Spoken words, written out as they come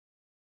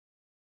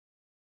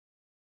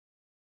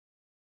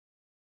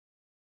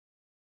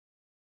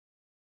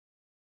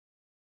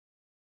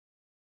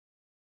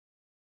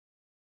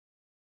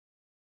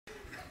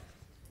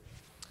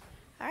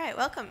All right,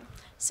 welcome.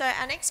 So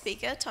our next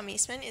speaker, Tom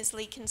Eastman, is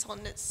lead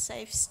consultant at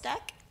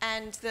SafeStack,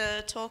 and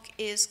the talk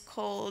is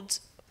called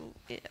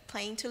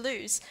Playing to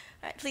Lose.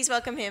 All right, please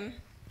welcome him.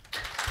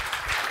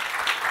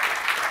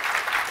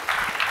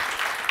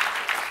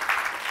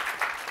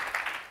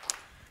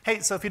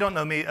 Hey, so if you don't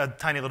know me, a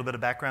tiny little bit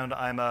of background.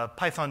 I'm a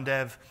Python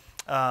dev,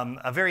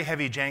 a very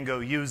heavy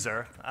Django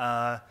user,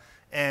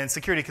 and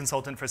security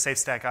consultant for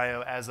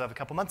SafeStack.io as of a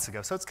couple months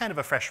ago. So it's kind of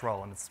a fresh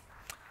role, and it's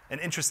an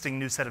interesting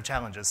new set of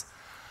challenges.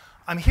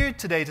 I'm here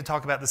today to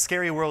talk about the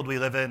scary world we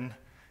live in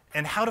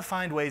and how to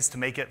find ways to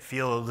make it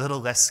feel a little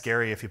less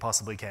scary if you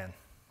possibly can.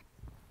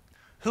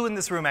 Who in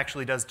this room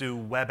actually does do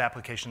web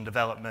application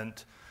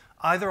development,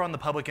 either on the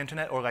public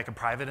internet or like a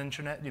private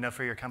internet,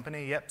 for your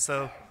company? Yep,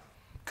 so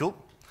cool.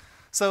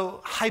 So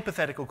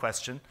hypothetical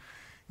question.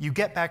 You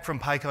get back from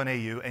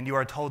pycon-au and you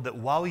are told that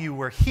while you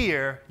were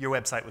here, your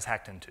website was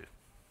hacked into.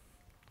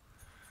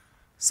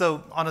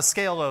 So on a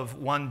scale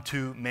of 1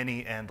 to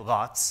many and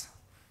lots,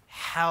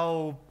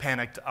 how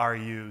panicked are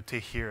you to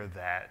hear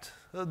that?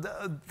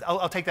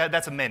 I'll take that.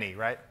 That's a many,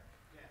 right?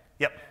 Yeah.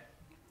 Yep.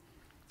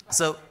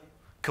 So,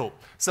 cool.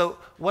 So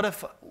what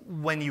if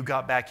when you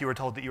got back, you were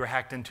told that you were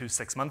hacked into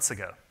 6 months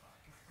ago?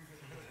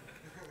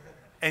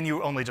 And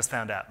you only just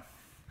found out?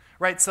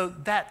 Right, so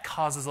that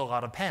causes a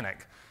lot of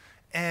panic.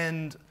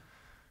 And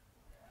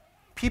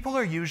people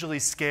are usually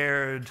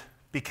scared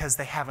because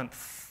they haven't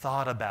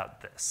thought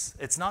about this.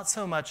 It's not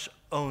so much,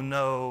 oh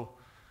no,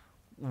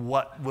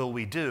 what will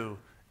we do?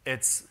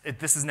 This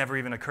has never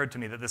even occurred to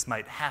me that this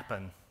might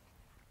happen.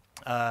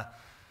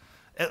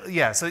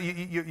 So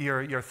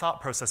your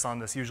thought process on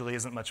this usually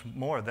isn't much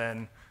more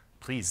than,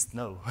 please,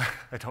 no,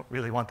 I don't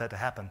really want that to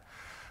happen.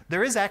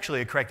 There is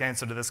actually a correct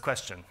answer to this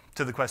question,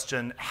 to the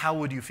question, how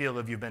would you feel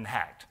if you've been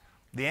hacked?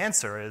 The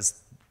answer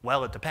is,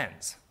 well, it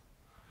depends.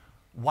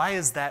 Why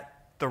is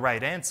that the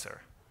right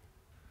answer?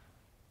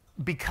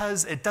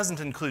 Because it doesn't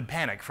include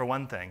panic, for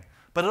one thing,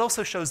 but it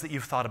also shows that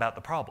you've thought about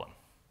the problem.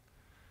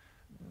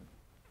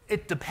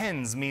 It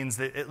depends means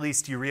that at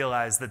least you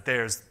realize that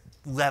there's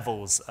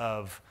levels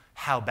of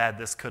how bad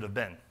this could have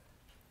been.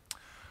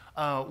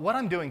 What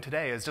I'm doing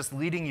today is just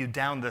leading you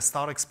down this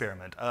thought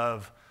experiment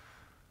of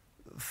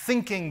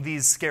thinking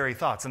these scary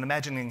thoughts and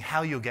imagining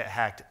how you'll get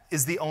hacked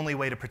is the only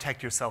way to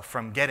protect yourself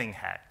from getting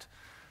hacked.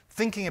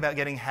 Thinking about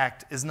getting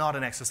hacked is not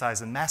an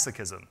exercise in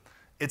masochism.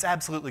 It's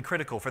absolutely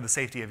critical for the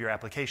safety of your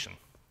application.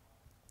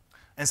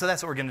 And so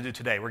that's what we're going to do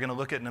today. We're going to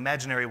look at an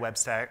imaginary web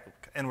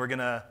stack, and we're going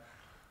to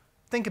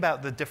think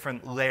about the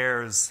different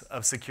layers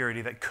of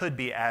security that could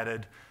be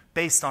added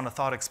based on a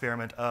thought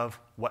experiment of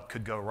what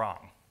could go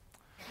wrong.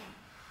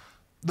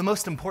 The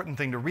most important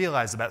thing to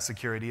realize about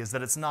security is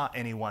that it's not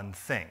any one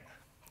thing.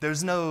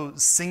 There's no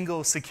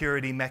single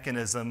security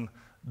mechanism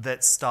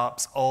that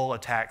stops all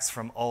attacks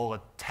from all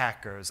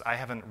attackers. I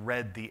haven't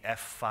read the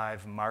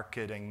F5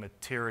 marketing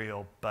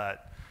material,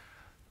 but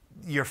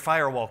your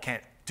firewall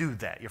can't do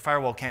that. Your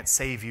firewall can't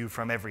save you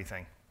from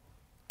everything.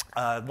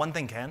 One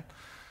thing can: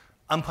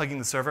 unplugging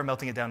the server,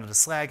 melting it down into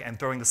slag, and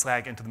throwing the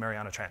slag into the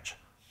Mariana Trench.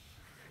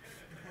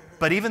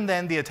 But even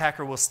then, the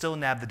attacker will still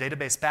nab the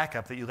database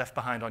backup that you left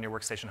behind on your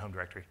workstation home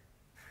directory,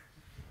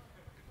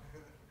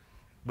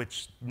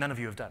 which none of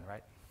you have done,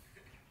 right?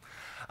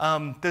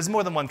 There's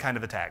more than one kind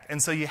of attack,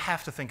 and so you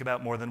have to think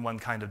about more than one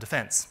kind of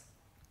defense.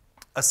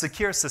 A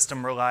secure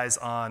system relies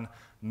on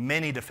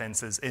many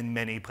defenses in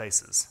many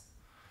places.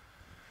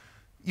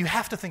 You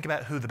have to think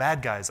about who the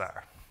bad guys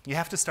are. You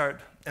have to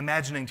start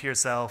imagining to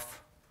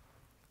yourself,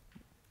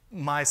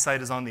 my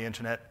site is on the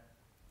internet,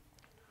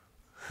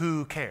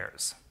 who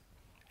cares?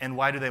 And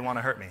why do they want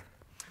to hurt me?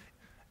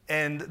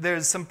 And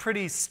there's some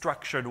pretty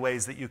structured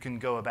ways that you can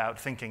go about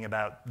thinking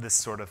about this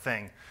sort of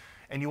thing.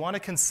 And you want to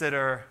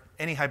consider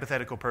any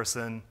hypothetical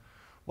person,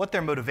 what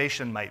their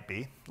motivation might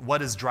be,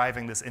 what is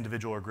driving this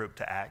individual or group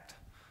to act,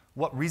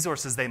 what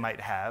resources they might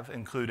have,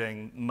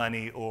 including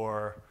money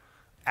or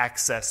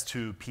access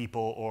to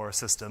people or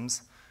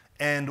systems,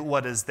 and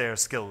what is their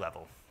skill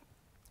level.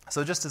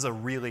 So just as a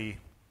really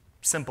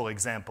simple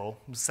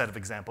set of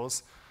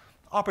examples,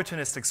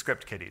 opportunistic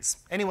script kiddies.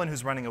 Anyone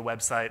who's running a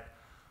website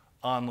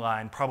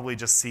online probably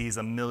just sees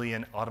a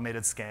million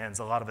automated scans,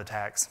 a lot of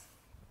attacks.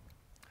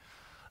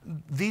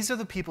 These are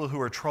the people who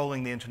are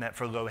trolling the internet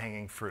for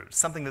low-hanging fruit,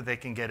 something that they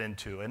can get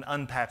into, an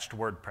unpatched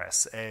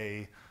WordPress,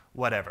 a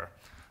whatever.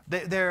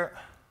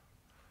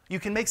 You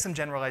can make some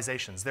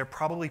generalizations. They're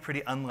probably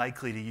pretty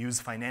unlikely to use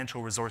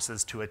financial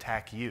resources to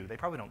attack you. They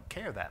probably don't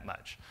care that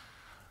much.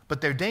 But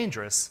they're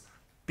dangerous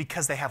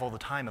because they have all the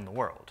time in the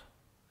world.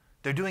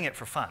 They're doing it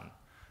for fun.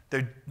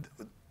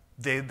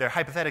 They're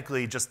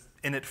hypothetically just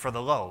in it for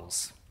the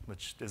lulz,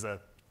 which is a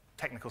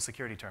technical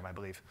security term, I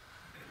believe.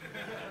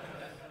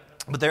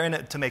 But they're in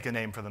it to make a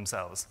name for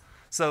themselves.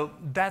 So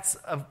that's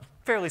a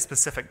fairly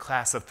specific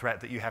class of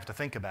threat that you have to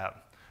think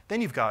about.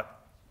 Then you've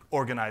got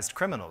organized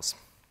criminals.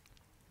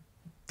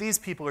 These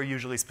people are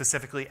usually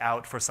specifically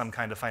out for some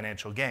kind of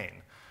financial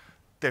gain.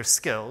 They're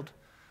skilled.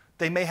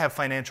 They may have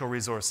financial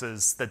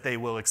resources that they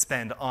will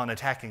expend on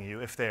attacking you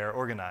if they're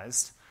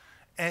organized.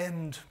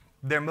 And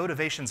their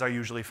motivations are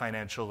usually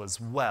financial as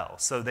well.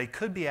 So they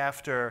could be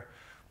after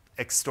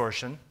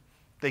extortion.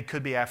 They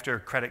could be after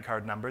credit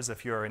card numbers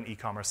if you're an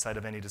e-commerce site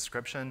of any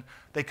description.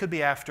 They could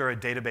be after a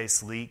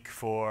database leak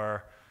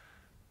for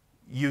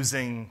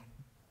using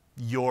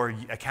your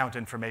account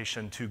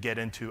information to get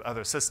into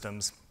other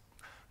systems.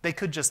 They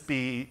could just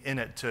be in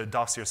it to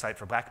DOS your site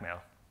for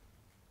blackmail.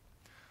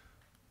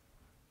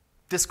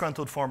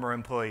 Disgruntled former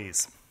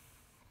employees.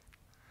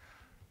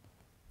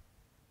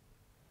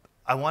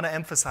 I want to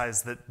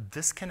emphasize that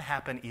this can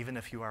happen even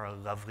if you are a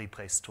lovely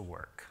place to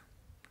work.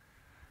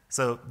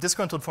 So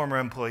disgruntled former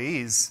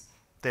employees,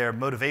 their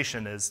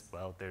motivation is,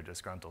 well, they're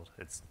disgruntled.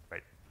 It's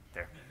right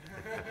there.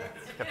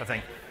 Got the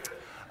thing.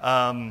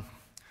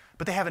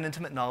 But they have an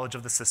intimate knowledge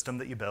of the system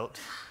that you built.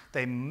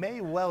 They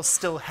may well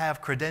still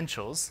have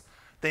credentials.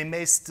 They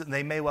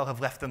may well have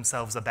left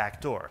themselves a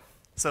back door.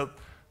 So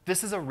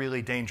this is a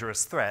really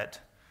dangerous threat,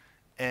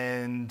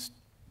 and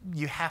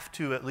you have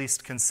to at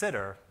least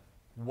consider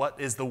what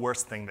is the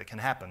worst thing that can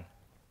happen.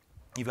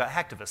 You've got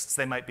hacktivists.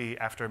 They might be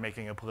after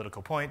making a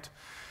political point,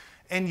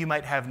 and you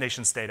might have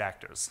nation-state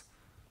actors.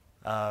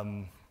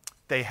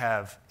 They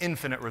have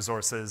infinite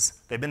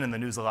resources. They've been in the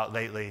news a lot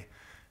lately,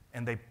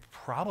 and they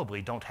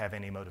probably don't have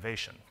any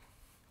motivation.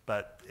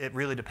 But it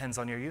really depends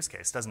on your use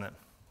case, doesn't it?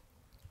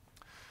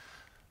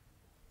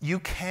 You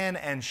can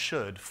and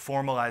should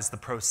formalize the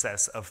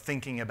process of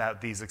thinking about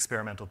these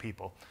experimental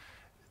people.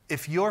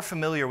 If you're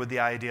familiar with the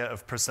idea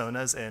of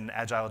personas in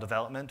agile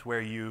development,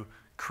 where you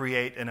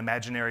create an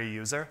imaginary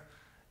user,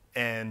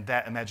 and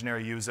that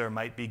imaginary user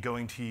might be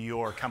going to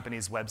your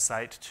company's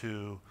website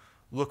to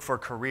look for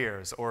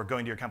careers, or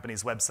going to your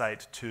company's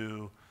website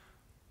to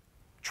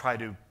try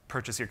to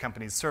purchase your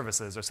company's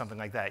services or something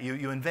like that.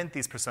 You invent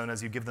these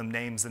personas, you give them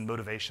names and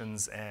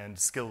motivations and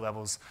skill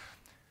levels.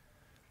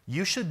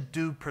 You should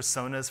do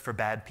personas for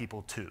bad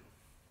people too.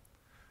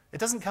 It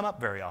doesn't come up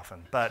very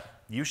often,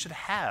 but you should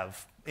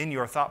have in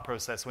your thought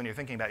process when you're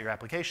thinking about your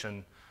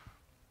application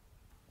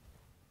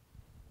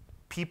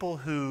people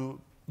who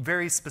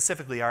very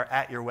specifically are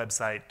at your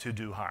website to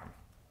do harm.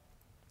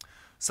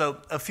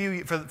 So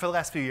for the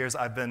last few years,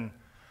 I've been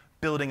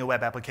building a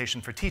web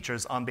application for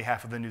teachers on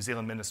behalf of the New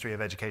Zealand Ministry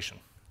of Education.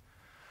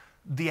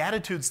 The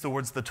attitudes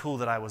towards the tool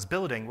that I was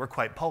building were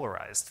quite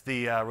polarized.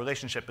 The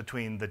relationship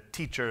between the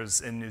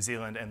teachers in New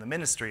Zealand and the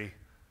ministry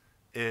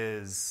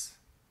is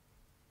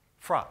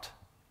fraught.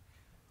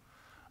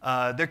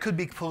 There could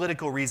be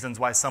political reasons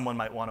why someone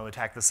might want to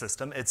attack the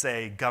system.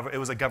 It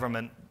was a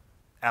government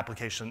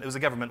application. It was a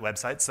government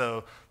website,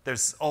 so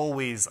there's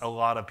always a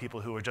lot of people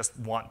who just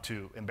want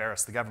to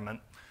embarrass the government.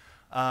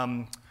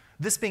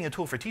 This being a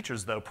tool for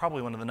teachers, though,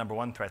 probably one of the number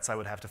one threats I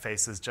would have to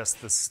face is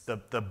just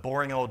the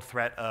boring old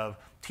threat of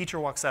teacher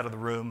walks out of the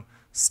room,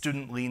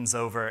 student leans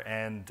over,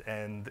 and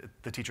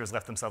the teacher has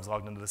left themselves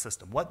logged into the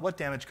system. What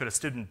damage could a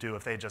student do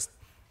if they just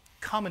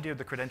commandeered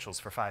the credentials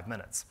for 5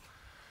 minutes?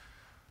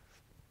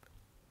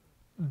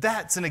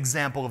 That's an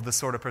example of the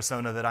sort of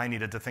persona that I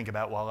needed to think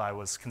about while I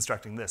was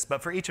constructing this.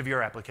 But for each of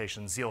your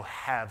applications, you'll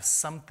have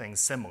something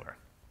similar.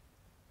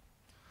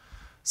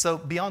 So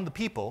beyond the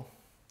people,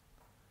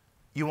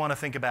 you want to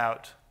think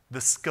about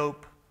the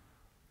scope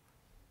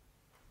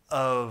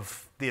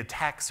of the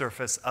attack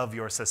surface of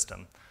your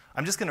system.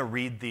 I'm just going to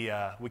read the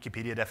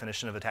Wikipedia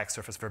definition of attack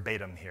surface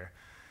verbatim here.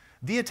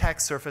 The attack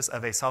surface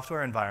of a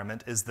software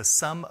environment is the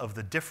sum of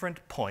the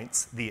different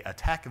points, the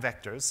attack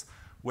vectors,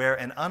 where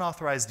an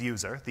unauthorized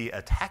user, the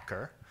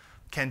attacker,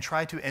 can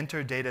try to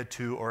enter data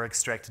to or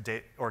extract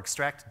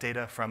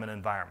data from an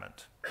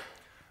environment.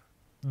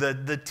 The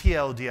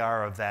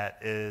TLDR of that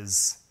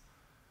is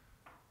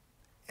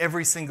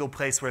every single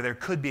place where there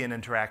could be an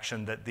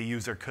interaction that the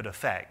user could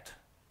affect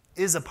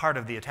is a part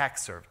of the attack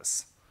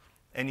surface.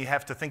 And you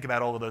have to think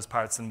about all of those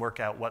parts and work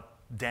out what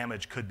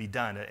damage could be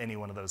done at any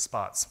one of those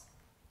spots.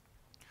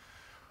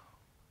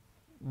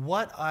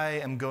 What I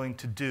am going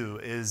to do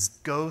is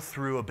go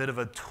through a bit of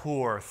a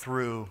tour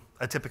through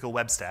a typical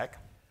web stack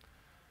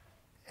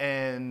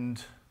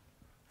and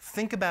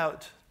think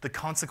about the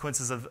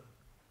consequences of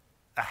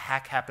a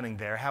hack happening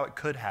there, how it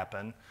could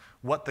happen,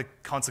 what the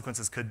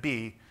consequences could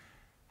be,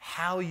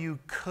 how you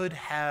could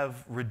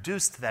have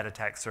reduced that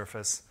attack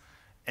surface,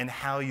 and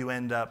how you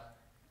end up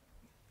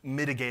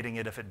mitigating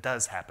it if it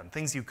does happen,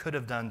 things you could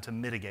have done to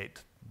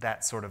mitigate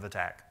that sort of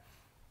attack.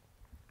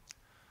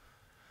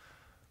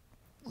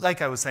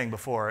 Like I was saying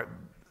before,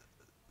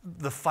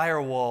 the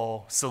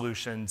firewall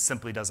solution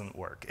simply doesn't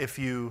work. If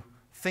you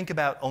think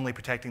about only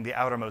protecting the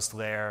outermost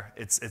layer,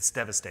 it's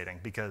devastating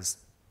because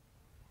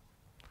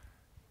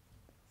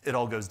it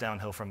all goes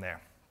downhill from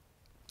there.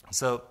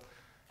 So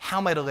how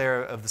might a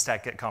layer of the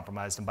stack get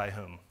compromised and by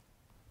whom?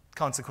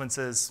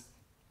 Consequences,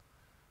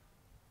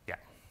 yeah.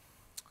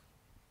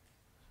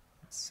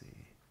 Let's see.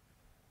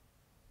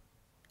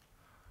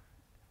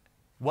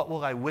 What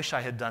will I wish I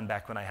had done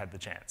back when I had the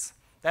chance?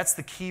 That's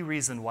the key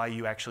reason why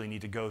you actually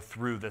need to go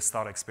through this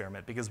thought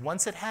experiment, because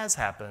once it has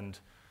happened,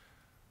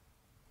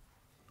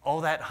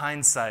 all that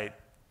hindsight,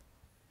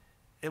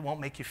 it won't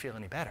make you feel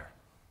any better.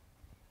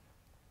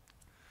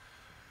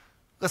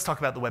 Let's talk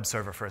about the web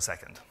server for a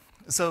second.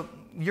 So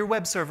your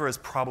web server is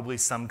probably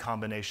some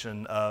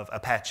combination of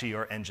Apache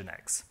or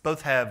Nginx.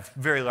 Both have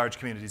very large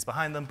communities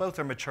behind them. Both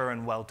are mature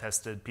and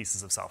well-tested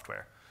pieces of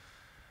software.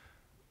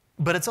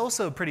 But it's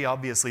also pretty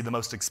obviously the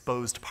most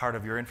exposed part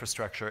of your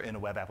infrastructure in a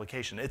web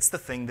application. It's the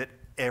thing that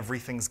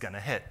everything's going to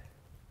hit.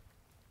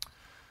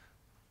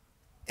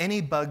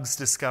 Any bugs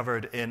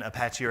discovered in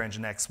Apache or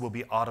Nginx will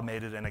be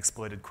automated and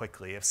exploited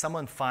quickly. If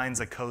someone finds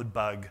a code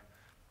bug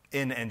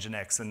in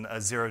Nginx and a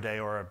 0-day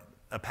or a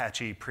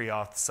Apache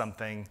pre-auth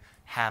something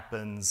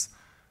happens,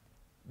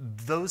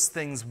 those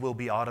things will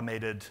be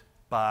automated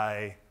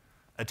by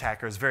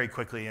attackers very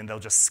quickly, and they'll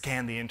just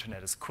scan the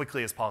internet as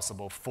quickly as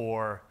possible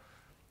for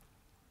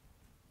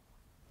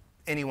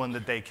anyone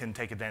that they can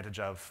take advantage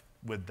of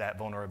with that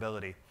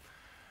vulnerability.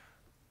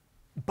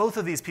 Both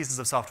of these pieces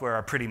of software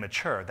are pretty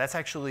mature. That's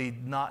actually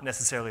not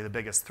necessarily the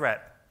biggest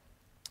threat.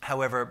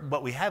 However,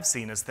 what we have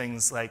seen is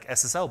things like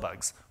SSL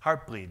bugs,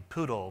 Heartbleed,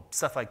 Poodle,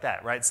 stuff like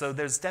that, right? So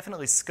there's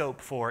definitely scope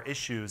for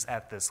issues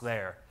at this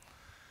layer.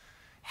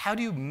 How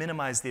do you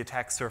minimize the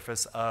attack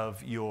surface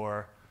of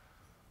your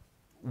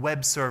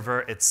web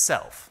server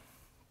itself?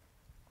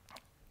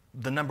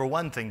 The number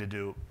one thing to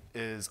do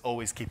is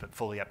always keep it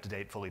fully up to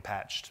date, fully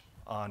patched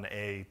on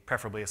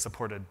preferably a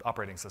supported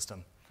operating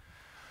system.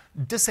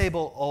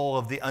 Disable all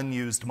of the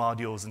unused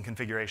modules and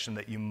configuration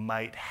that you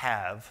might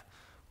have.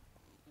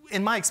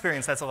 In my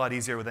experience, that's a lot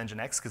easier with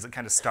Nginx because it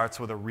kind of starts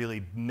with a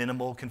really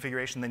minimal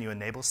configuration, then you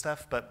enable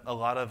stuff. But a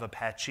lot of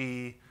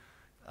Apache,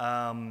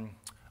 a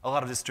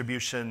lot of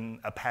distribution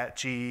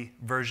Apache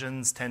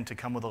versions tend to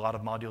come with a lot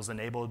of modules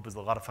enabled, with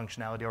a lot of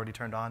functionality already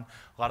turned on.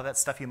 A lot of that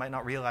stuff you might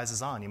not realize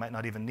is on. You might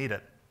not even need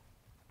it.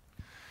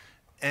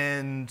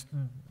 And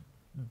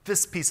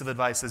this piece of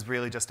advice is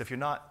really just if you're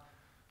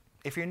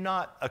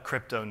not a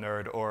crypto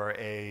nerd or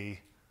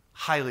a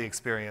highly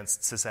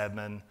experienced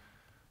sysadmin,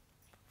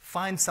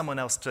 find someone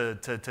else to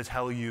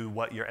tell you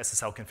what your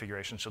SSL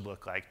configuration should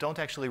look like. Don't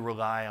actually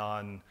rely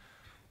on,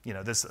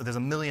 there's a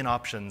million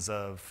options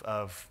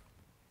of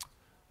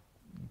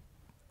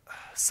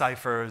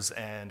ciphers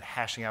and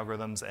hashing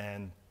algorithms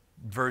and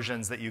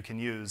versions that you can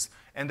use.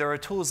 And there are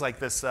tools like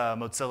this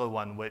Mozilla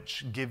one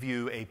which give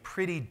you a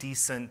pretty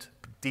decent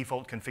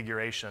default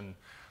configuration.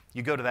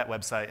 You go to that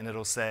website and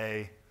it'll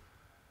say,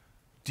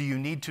 do you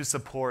need to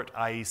support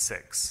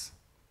IE6?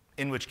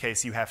 In which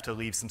case you have to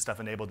leave some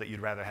stuff enabled that you'd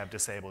rather have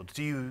disabled.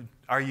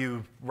 Are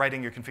you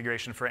writing your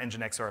configuration for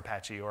Nginx or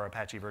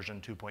Apache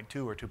version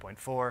 2.2 or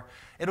 2.4?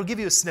 It'll give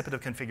you a snippet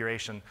of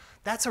configuration.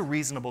 That's a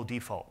reasonable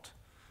default.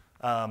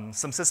 Some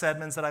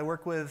sysadmins that I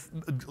work with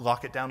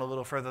lock it down a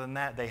little further than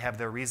that. They have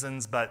their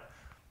reasons, but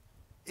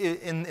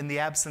in the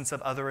absence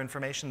of other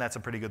information, that's a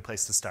pretty good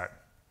place to start.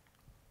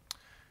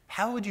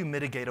 How would you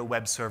mitigate a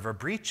web server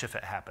breach if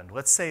it happened?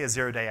 Let's say a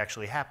 0-day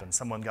actually happened.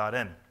 Someone got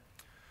in.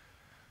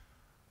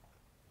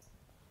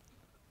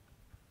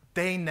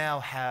 They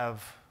now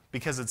have,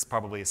 because it's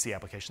probably a C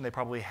application, they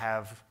probably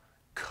have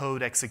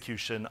code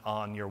execution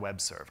on your web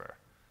server.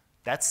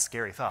 That's a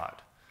scary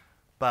thought.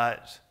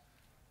 But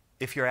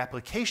if your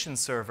application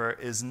server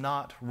is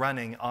not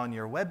running on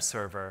your web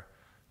server,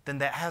 then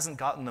that hasn't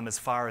gotten them as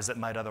far as it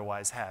might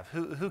otherwise have.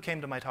 Who came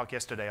to my talk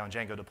yesterday on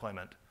Django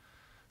deployment?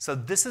 So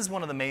this is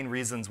one of the main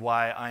reasons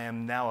why I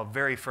am now a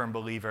very firm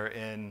believer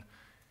in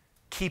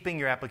keeping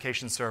your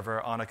application server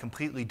on a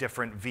completely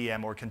different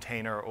VM or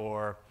container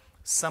or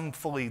some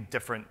fully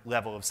different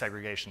level of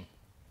segregation.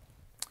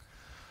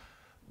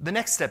 The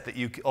next step that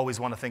you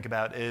always want to think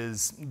about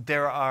is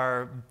there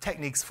are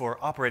techniques for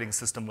operating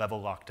system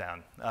level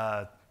lockdown.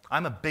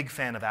 I'm a big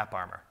fan of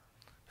AppArmor.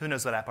 Who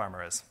knows what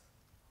AppArmor is?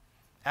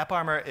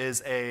 AppArmor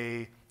is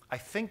I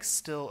think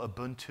still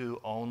Ubuntu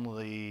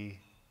only.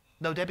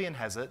 No, Debian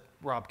has it.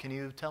 Rob, can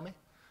you tell me?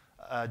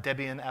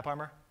 Debian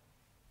AppArmor?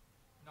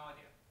 No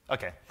idea.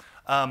 Okay.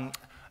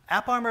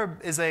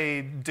 AppArmor is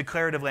a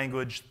declarative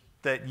language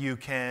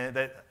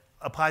that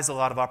applies a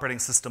lot of operating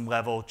system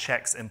level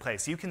checks in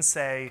place. You can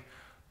say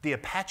the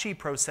Apache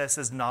process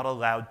is not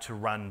allowed to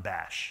run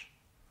bash,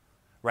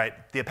 right?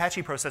 The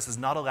Apache process is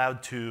not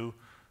allowed to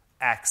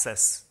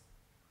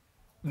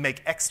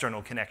make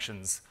external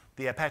connections.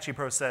 The Apache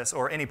process,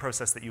 or any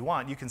process that you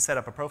want, you can set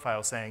up a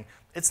profile saying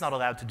it's not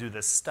allowed to do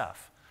this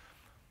stuff.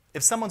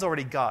 If someone's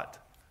already got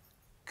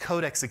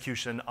code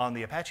execution on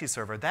the Apache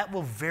server, that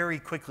will very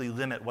quickly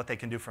limit what they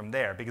can do from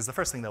there, because the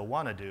first thing they'll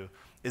want to do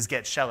is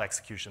get shell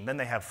execution. Then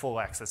they have full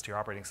access to your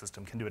operating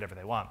system, can do whatever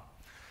they want.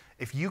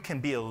 If you can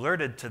be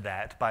alerted to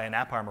that by an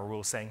AppArmor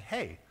rule saying,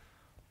 hey,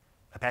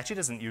 Apache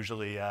doesn't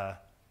usually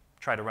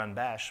try to run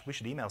bash, we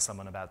should email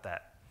someone about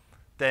that,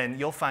 then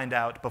you'll find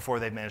out before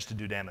they've managed to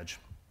do damage.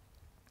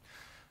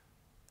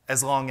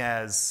 As long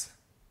as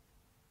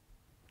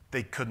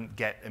they couldn't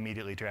get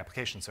immediately to your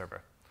application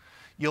server.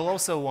 You'll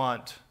also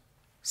want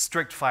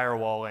strict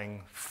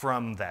firewalling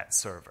from that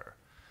server.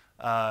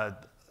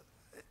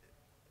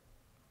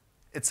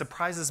 It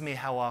surprises me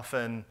how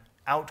often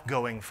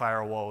outgoing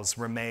firewalls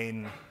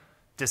remain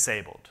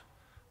disabled.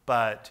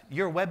 But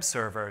your web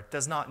server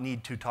does not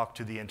need to talk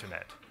to the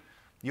internet.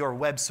 Your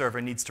web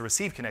server needs to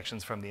receive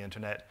connections from the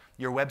internet.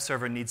 Your web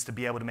server needs to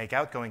be able to make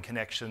outgoing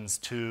connections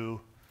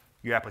to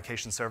your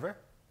application server,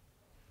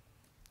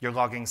 your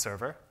logging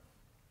server,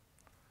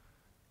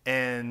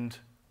 and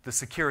the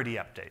security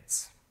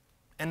updates,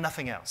 and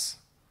nothing else.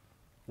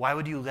 Why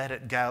would you let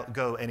it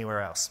go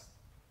anywhere else?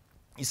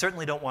 You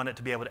certainly don't want it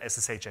to be able to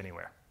SSH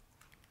anywhere.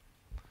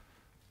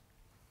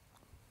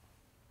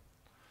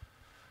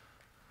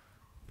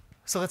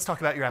 So let's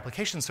talk about your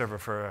application server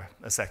for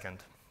a second.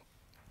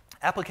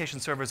 Application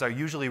servers are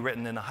usually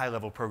written in a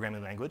high-level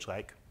programming language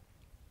like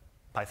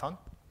Python.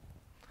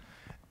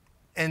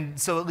 And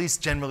so at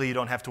least generally you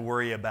don't have to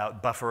worry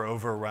about buffer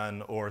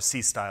overrun or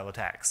C-style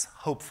attacks,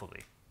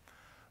 hopefully.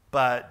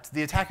 But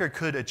the attacker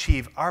could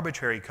achieve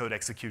arbitrary code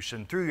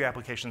execution through your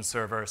application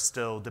server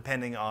still,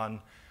 depending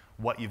on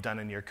what you've done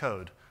in your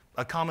code.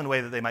 A common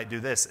way that they might do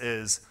this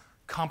is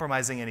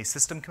compromising any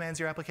system commands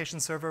your application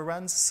server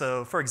runs.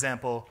 So for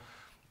example,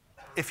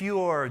 if you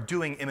are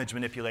doing image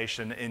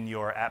manipulation in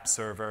your app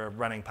server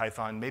running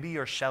Python, maybe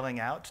you're shelling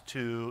out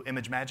to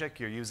ImageMagick,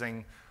 you're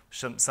using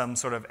some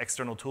sort of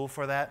external tool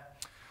for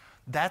that.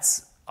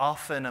 That's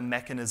often a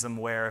mechanism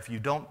where if you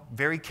don't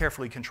very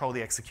carefully control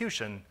the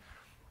execution,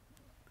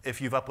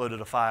 if you've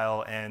uploaded a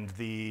file and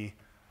the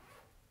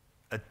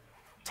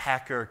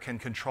attacker can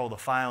control the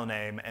file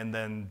name and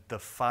then the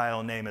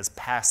file name is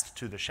passed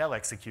to the shell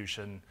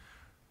execution,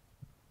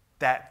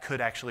 that could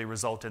actually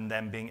result in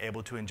them being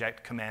able to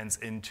inject commands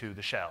into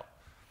the shell.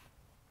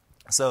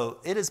 So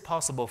it is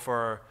possible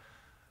for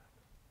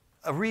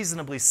a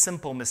reasonably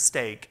simple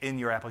mistake in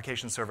your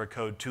application server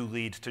code to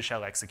lead to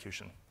shell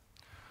execution.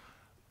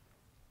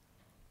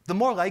 The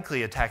more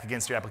likely attack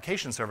against your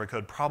application server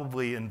code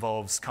probably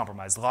involves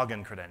compromised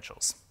login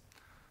credentials.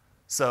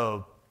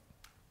 So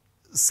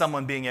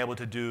someone being able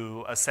to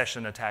do a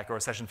session attack or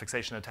a session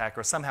fixation attack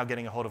or somehow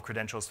getting a hold of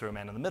credentials through a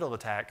man-in-the-middle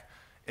attack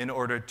in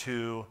order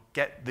to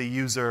get the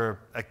user,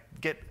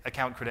 get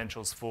account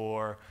credentials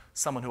for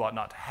someone who ought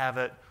not to have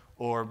it,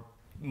 or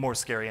more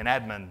scary, an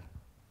admin.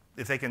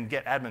 If they can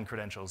get admin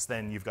credentials,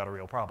 then you've got a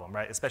real problem,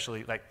 right?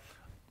 Especially, like,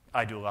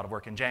 I do a lot of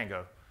work in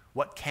Django.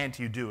 What can't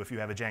you do if you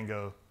have a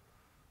Django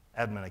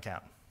admin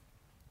account?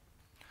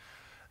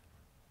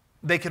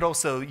 They could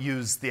also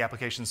use the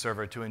application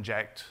server to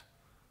inject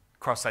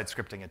cross-site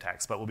scripting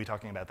attacks, but we'll be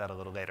talking about that a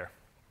little later.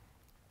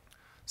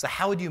 So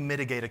how would you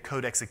mitigate a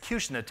code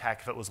execution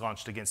attack if it was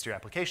launched against your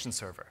application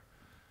server?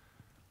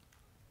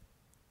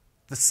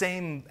 The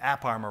same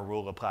AppArmor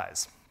rule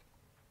applies.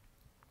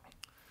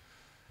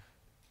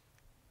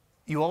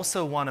 You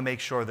also want to make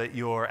sure that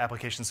your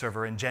application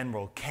server in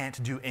general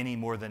can't do any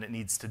more than it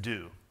needs to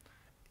do.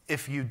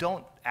 If you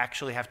don't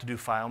actually have to do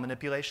file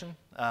manipulation,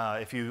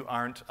 if you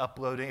aren't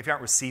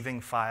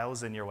receiving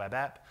files in your web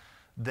app,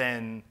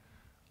 then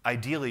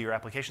ideally, your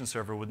application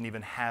server wouldn't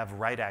even have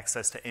write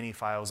access to any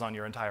files on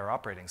your entire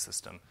operating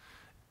system.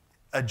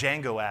 A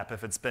Django app,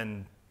 if it's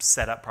been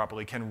set up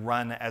properly, can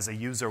run as a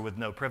user with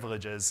no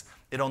privileges.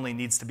 It only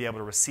needs to be able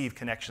to receive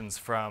connections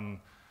from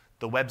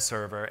the web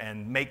server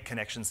and make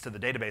connections to the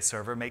database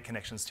server, make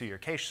connections to your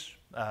cache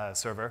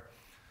server,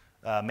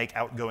 make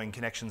outgoing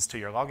connections to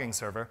your logging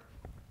server.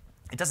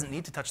 It doesn't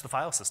need to touch the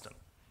file system.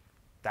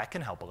 That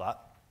can help a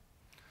lot.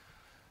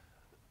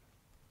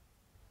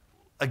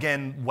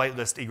 Again,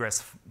 whitelist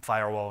egress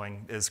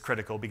firewalling is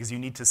critical because you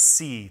need to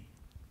see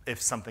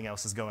if something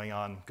else is going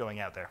on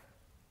going out there.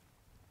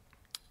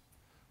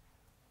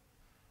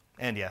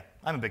 And yeah,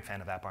 I'm a big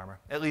fan of AppArmor.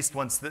 At least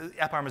once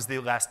AppArmor is the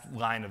last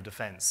line of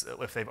defense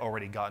if they've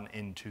already gotten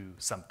into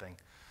something.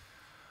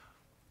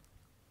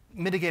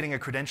 Mitigating a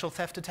credential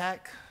theft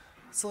attack,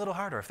 it's a little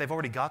harder. If they've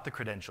already got the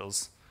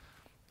credentials,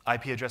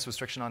 IP address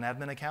restriction on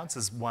admin accounts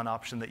is one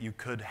option that you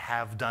could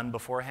have done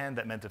beforehand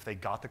that meant if they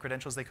got the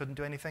credentials, they couldn't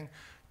do anything.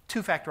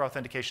 Two-factor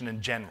authentication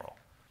in general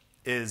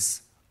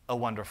is a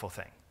wonderful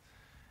thing.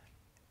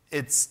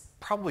 It's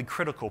probably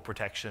critical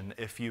protection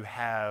if you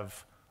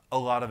have a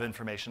lot of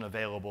information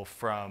available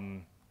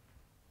from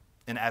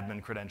an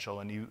admin credential,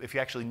 and if you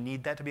actually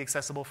need that to be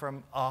accessible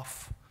from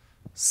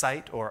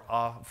off-site or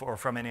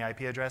from any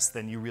IP address,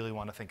 then you really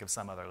want to think of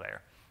some other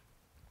layer.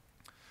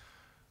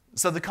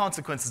 So the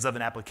consequences of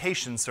an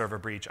application server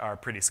breach are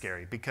pretty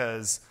scary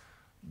because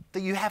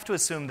you have to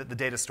assume that the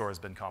data store has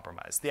been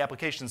compromised. The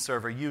application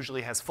server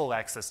usually has full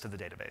access to the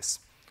database.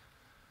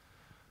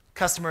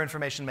 Customer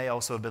information may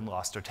also have been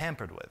lost or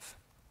tampered with.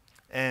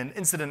 And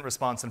incident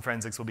response and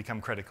forensics will become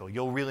critical.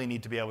 You'll really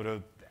need to be able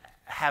to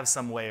have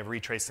some way of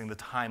retracing the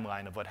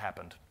timeline of what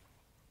happened.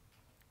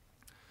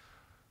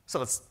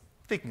 So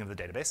speaking of the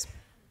database,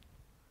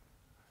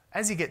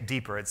 as you get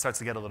deeper, it starts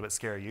to get a little bit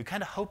scary. You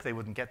kind of hope they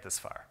wouldn't get this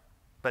far.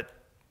 But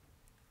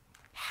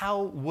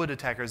how would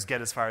attackers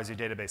get as far as your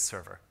database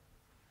server?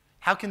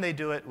 How can they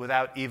do it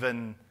without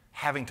even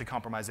having to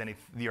compromise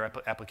your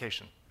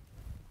application?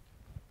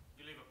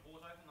 You leave a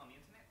port open on the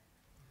internet?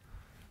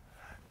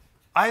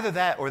 Either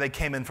that or they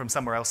came in from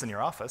somewhere else in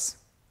your office.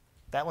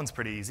 That one's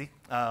pretty easy.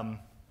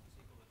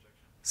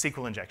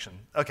 SQL injection.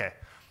 OK.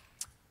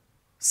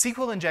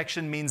 SQL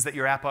injection means that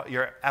your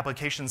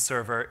application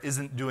server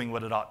isn't doing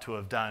what it ought to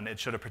have done. It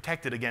should have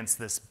protected against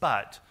this,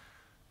 but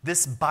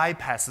this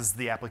bypasses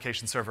the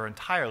application server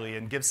entirely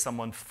and gives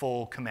someone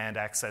full command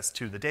access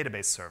to the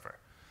database server.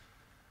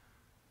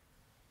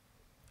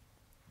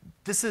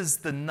 This is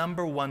the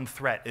 #1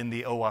 threat in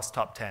the OWASP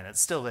top 10. It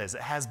still is.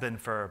 It has been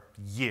for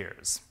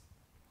years.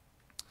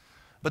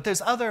 But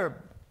there's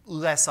other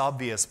less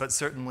obvious but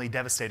certainly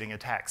devastating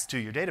attacks to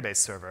your database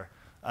server.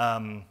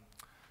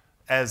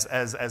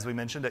 As we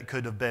mentioned, it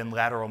could have been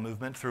lateral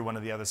movement through one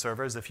of the other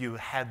servers. If you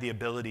had the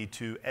ability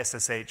to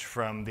SSH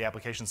from the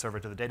application server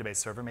to the database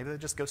server, maybe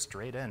they'd just go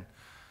straight in,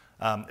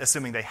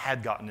 assuming they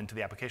had gotten into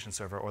the application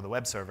server or the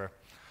web server.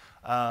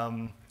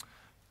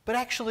 But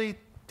actually,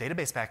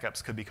 database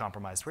backups could be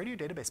compromised. Where do your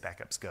database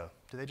backups go?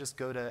 Do they just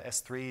go to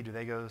S3? Do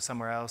they go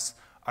somewhere else?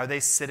 Are they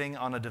sitting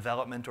on a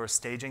development or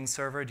staging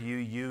server? Do you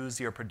use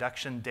your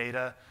production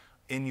data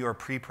in your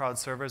pre-prod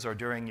servers or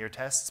during your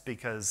tests?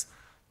 Because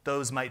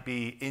those might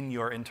be in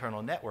your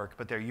internal network,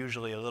 but they're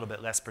usually a little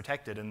bit less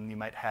protected, and you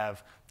might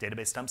have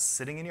database dumps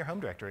sitting in your home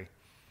directory.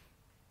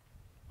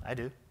 I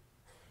do.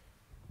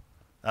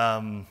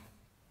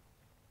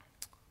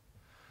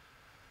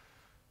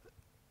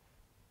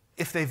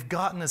 If they've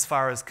gotten as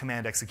far as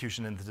command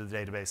execution into the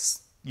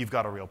database, you've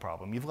got a real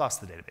problem. You've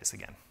lost the database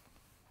again.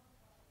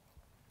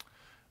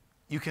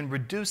 You can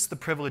reduce the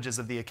privileges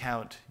of the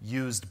account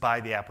used by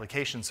the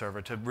application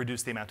server to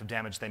reduce the amount of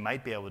damage they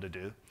might be able to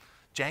do.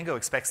 Django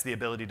expects the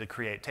ability to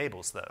create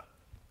tables, though,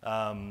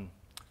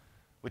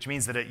 which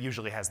means that it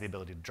usually has the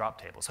ability to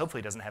drop tables. Hopefully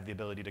it doesn't have the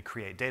ability to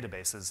create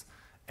databases,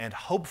 and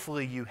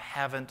hopefully you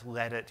haven't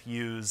let it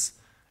use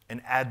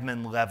an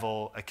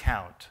admin-level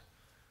account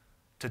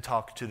to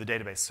talk to the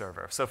database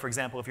server. So for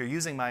example, if you're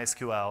using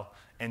MySQL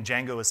and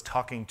Django is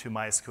talking to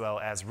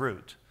MySQL as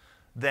root,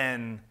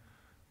 then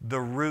the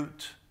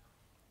root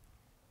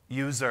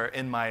user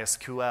in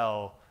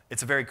MySQL,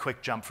 it's a very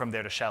quick jump from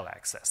there to shell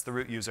access. The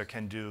root user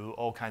can do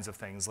all kinds of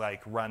things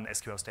like run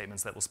SQL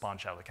statements that will spawn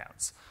shell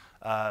accounts.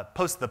 The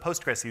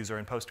Postgres user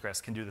in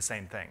Postgres can do the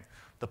same thing.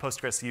 The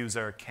Postgres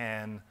user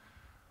can,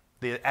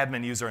 the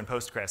admin user in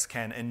Postgres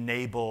can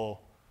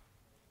enable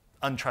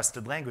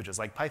untrusted languages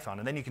like Python,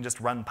 and then you can just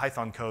run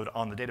Python code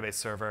on the database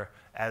server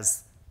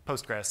as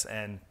Postgres,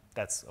 and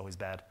that's always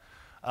bad.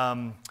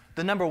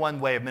 The #1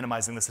 way of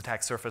minimizing this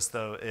attack surface,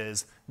 though,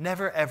 is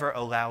never ever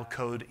allow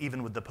code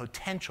even with the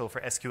potential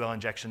for SQL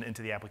injection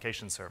into the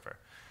application server.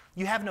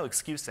 You have no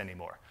excuse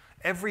anymore.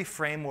 Every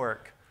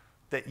framework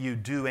that you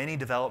do any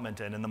development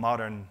in the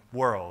modern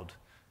world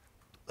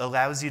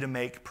allows you to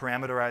make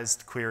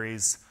parameterized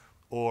queries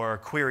or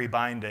query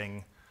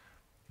binding.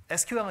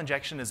 SQL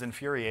injection is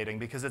infuriating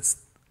because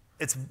it's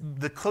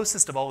the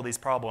closest of all of these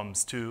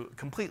problems to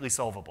completely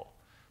solvable.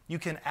 You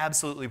can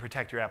absolutely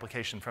protect your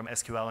application from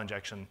SQL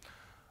injection.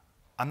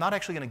 I'm not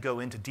actually going to go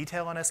into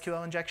detail on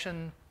SQL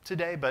injection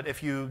today, but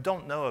if you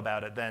don't know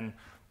about it, then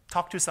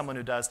talk to someone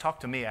who does. Talk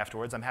to me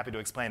afterwards. I'm happy to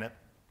explain it.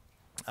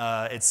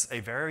 It's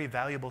a very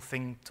valuable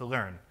thing to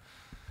learn.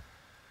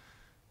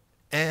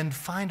 And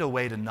find a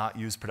way to not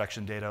use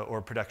production data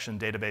or production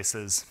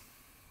databases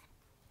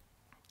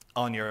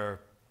on your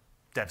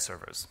dev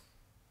servers.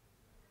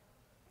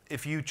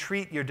 If you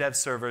treat your dev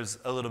servers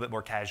a little bit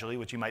more casually,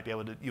 which you might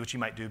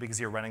do because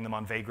you're running them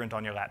on Vagrant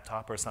on your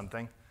laptop or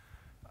something,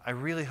 I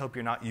really hope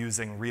you're not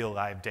using real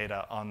live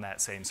data on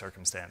that same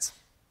circumstance.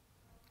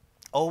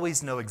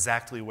 Always know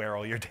exactly where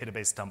all your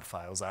database dump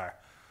files are.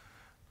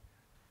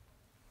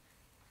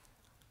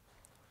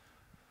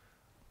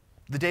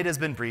 The data has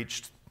been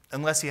breached.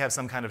 Unless you have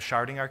some kind of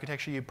sharding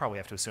architecture, you probably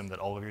have to assume that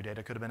all of your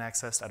data could have been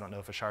accessed. I don't know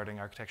if a sharding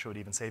architecture would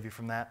even save you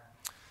from that.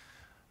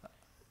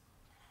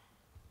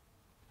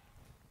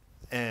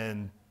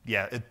 And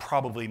yeah, it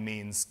probably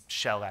means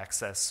shell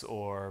access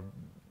or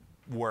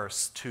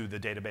worse to the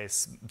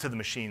database, to the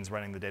machines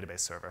running the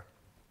database server.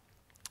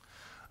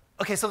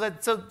 Okay, so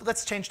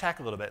let's change tack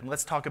a little bit and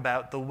let's talk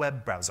about the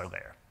web browser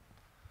layer.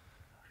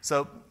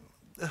 So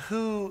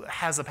who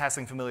has a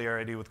passing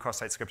familiarity with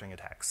cross-site scripting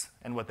attacks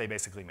and what they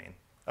basically mean?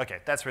 Okay,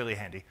 that's really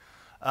handy.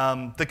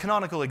 The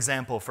canonical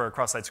example for a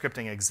cross-site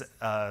scripting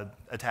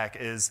attack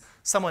is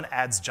someone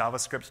adds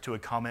JavaScript to a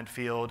comment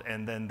field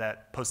and then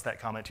posts that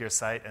comment to your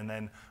site, and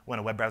then when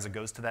a web browser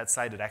goes to that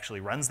site, it actually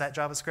runs that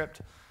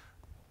JavaScript.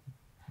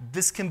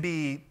 This can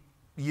be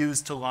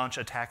used to launch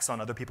attacks on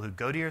other people who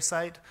go to your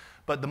site,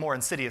 but the more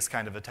insidious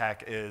kind of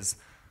attack is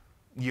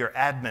your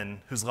admin,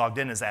 who's logged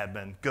in as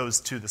admin,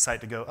 goes to the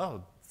site to go,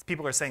 oh,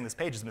 people are saying this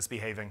page is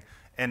misbehaving,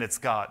 and it's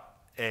got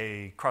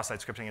a cross-site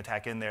scripting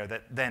attack in there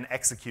that then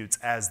executes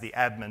as the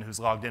admin who's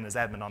logged in as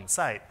admin on the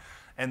site.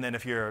 And then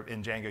if you're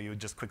in Django, you would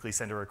just quickly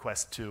send a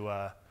request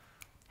to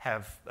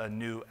have a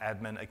new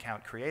admin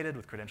account created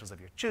with credentials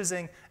of your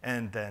choosing,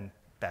 and then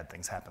bad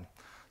things happen.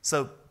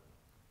 So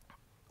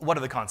what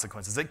are the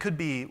consequences? It could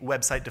be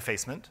website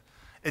defacement.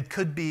 It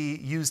could be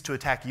used to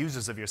attack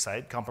users of your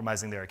site,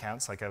 compromising their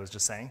accounts, like I was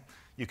just saying.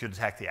 You could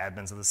attack the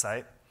admins of the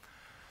site.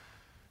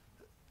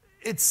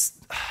 It's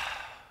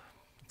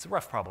a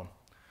rough problem.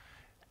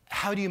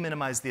 how do you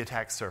minimize the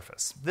attack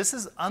surface? This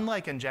is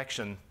unlike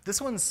injection.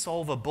 This one's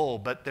solvable,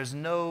 but there's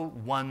no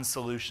one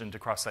solution to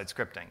cross-site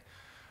scripting.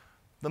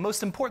 The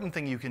most important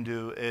thing you can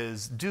do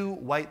is do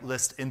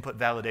whitelist input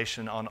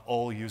validation on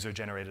all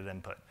user-generated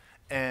input.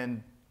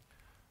 And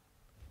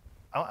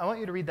I want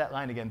you to read that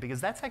line again,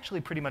 because that's actually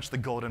pretty much the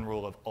golden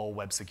rule of all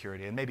web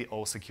security, and maybe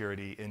all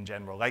security in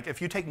general. Like,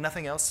 if you take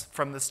nothing else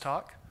from this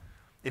talk,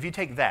 if you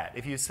take that,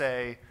 if you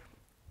say,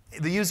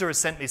 the user has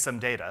sent me some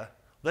data,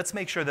 let's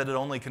make sure that it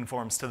only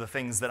conforms to the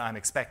things that I'm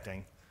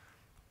expecting,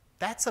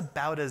 that's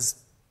about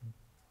as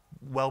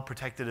well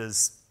protected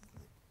as,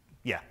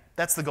 yeah,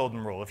 that's the golden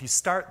rule. If you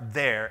start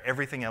there,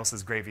 everything else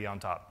is gravy on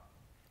top.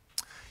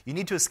 You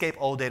need to escape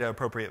all data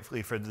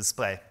appropriately for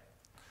display.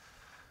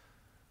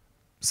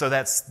 So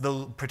that's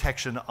the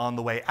protection on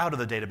the way out of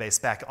the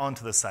database back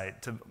onto the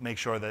site to make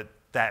sure that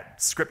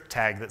that script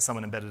tag that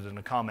someone embedded in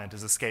a comment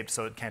is escaped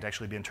so it can't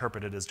actually be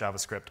interpreted as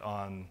JavaScript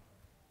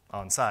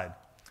on side.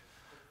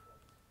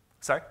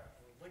 Sorry?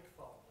 Link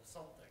fault or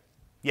something.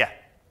 Yeah.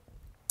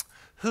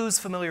 Who's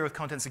familiar with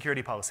content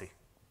security policy?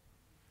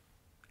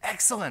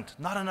 Excellent.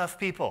 Not enough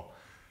people.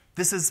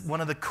 This is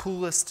one of the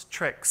coolest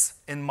tricks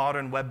in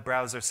modern web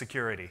browser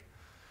security.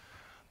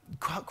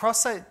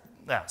 Content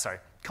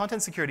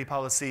security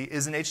policy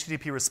is an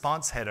HTTP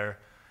response header,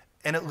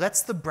 and it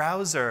lets the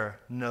browser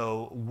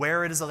know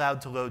where it is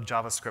allowed to load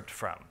JavaScript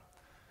from.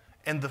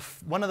 And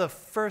one of the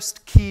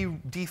first key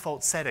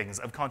default settings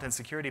of content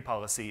security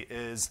policy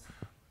is,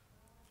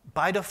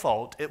 by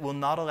default, it will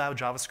not allow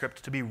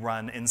JavaScript to be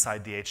run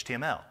inside the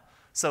HTML.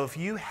 So if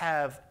you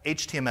have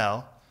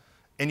HTML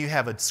and you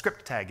have a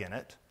script tag in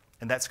it,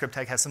 and that script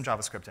tag has some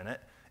JavaScript in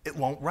it, it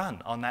won't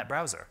run on that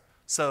browser.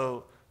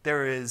 So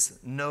there is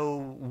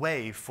no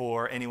way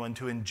for anyone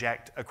to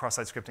inject a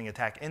cross-site scripting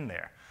attack in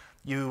there.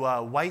 You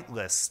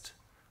whitelist.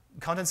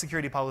 Content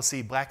security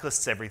policy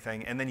blacklists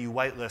everything, and then you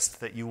whitelist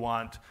that you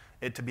want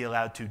it to be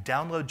allowed to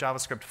download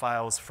JavaScript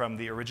files from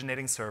the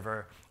originating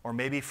server, or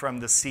maybe from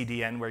the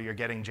CDN where you're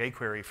getting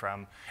jQuery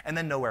from, and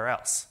then nowhere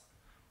else.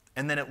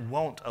 And then it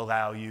won't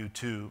allow you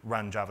to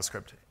run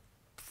JavaScript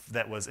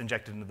that was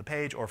injected into the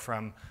page or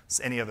from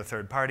any other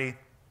third party.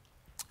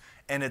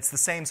 And it's the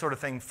same sort of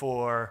thing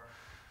for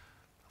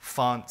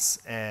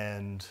fonts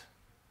and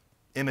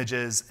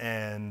images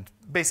and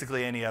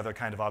basically any other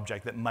kind of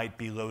object that might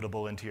be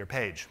loadable into your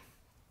page.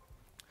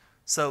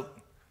 So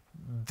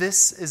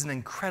this is an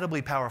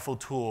incredibly powerful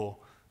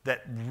tool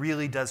that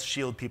really does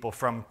shield people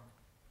from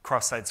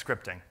cross-site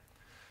scripting.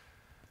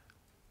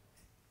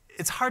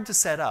 It's hard to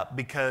set up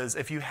because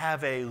if you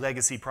have a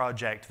legacy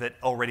project that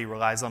already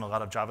relies on a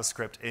lot of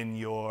JavaScript in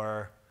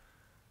your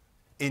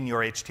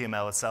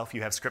HTML itself,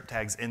 you have script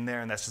tags in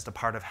there, and that's just a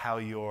part of how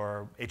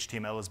your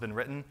HTML has been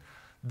written,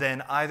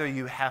 then either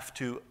you have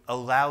to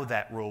allow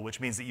that rule, which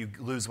means that you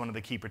lose one of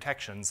the key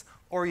protections,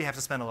 or you have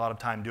to spend a lot of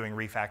time doing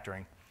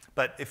refactoring.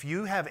 But if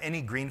you have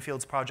any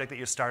greenfields project that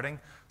you're starting,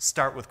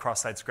 start with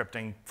cross-site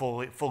scripting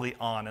fully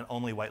on and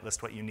only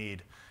whitelist what you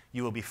need.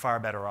 You will be far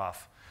better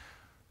off.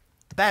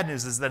 The bad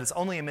news is that it's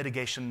only a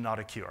mitigation, not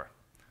a cure.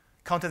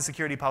 Content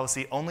security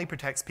policy only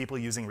protects people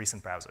using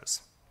recent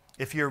browsers.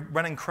 If you're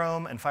running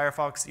Chrome and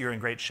Firefox, you're in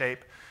great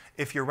shape.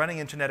 If you're running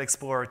Internet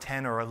Explorer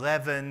 10 or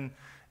 11,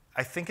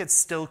 I think it's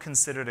still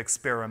considered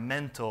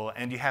experimental,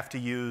 and you have to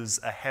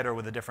use a header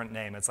with a different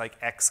name. It's like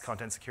X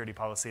content security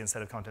policy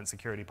instead of content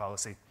security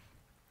policy.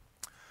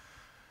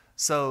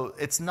 So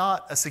it's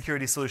not a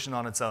security solution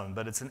on its own,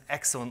 but it's an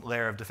excellent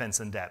layer of defense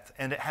in depth.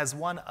 And it has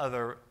one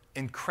other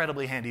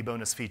incredibly handy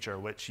bonus feature,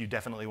 which you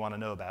definitely want to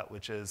know about,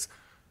 which is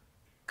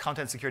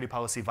content security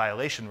policy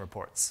violation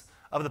reports.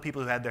 Of the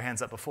people who had their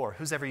hands up before,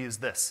 who's ever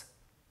used this?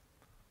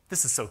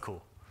 This is so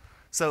cool.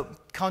 So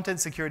content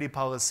security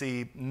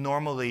policy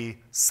normally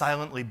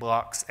silently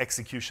blocks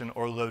execution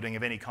or loading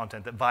of any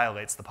content that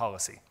violates the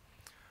policy.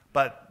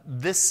 But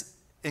this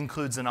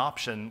includes an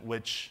option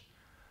which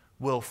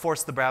will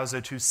force the browser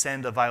to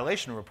send a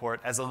violation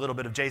report as a little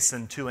bit of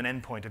JSON to an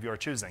endpoint of your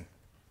choosing.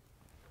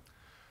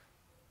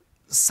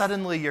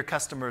 Suddenly, your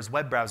customers'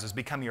 web browsers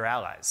become your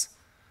allies.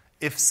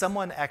 If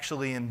someone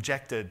actually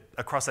injected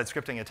a cross-site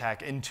scripting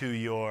attack into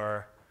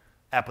your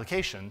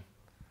application,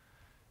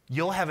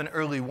 you'll have an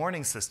early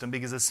warning system,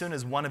 because as soon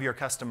as one of your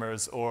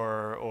customers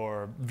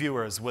or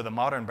viewers with a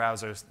modern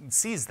browser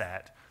sees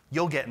that,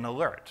 you'll get an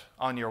alert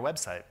on your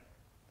website.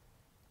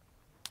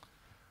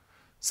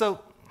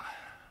 So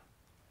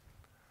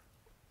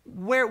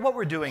what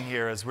we're doing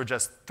here is we're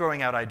just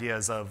throwing out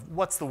ideas of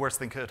what's the worst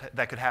thing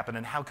that could happen,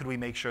 and how could we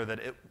make sure that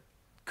it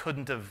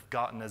couldn't have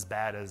gotten as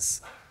bad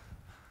as,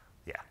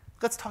 yeah.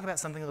 Let's talk about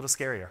something a little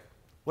scarier.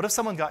 What if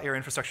someone got your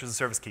infrastructure as a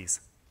service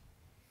keys?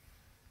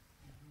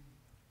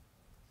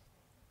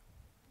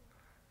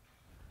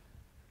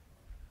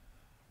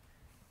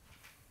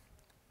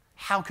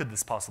 How could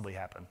this possibly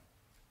happen?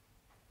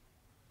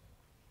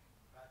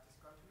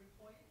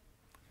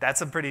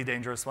 That's a pretty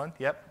dangerous one,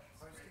 yep.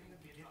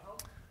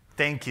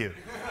 Thank you.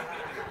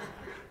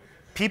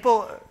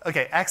 People,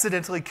 okay,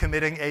 accidentally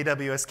committing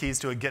AWS keys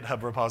to a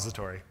GitHub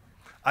repository.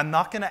 I'm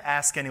not going to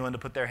ask anyone to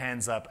put their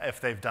hands up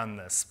if they've done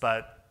this,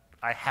 but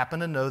I happen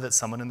to know that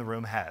someone in the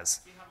room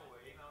has. GitHub will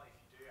email if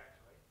you do,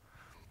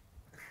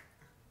 actually.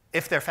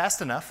 If they're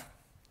fast enough.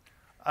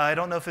 I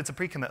don't know if it's a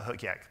pre-commit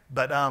hook yet,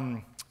 but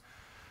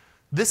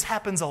this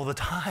happens all the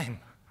time.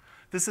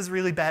 This is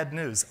really bad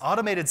news.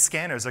 Automated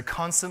scanners are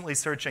constantly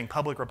searching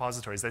public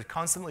repositories. They're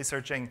constantly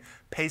searching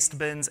paste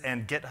bins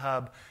and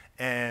GitHub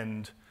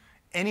and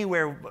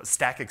anywhere.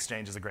 Stack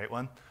Exchange is a great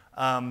one.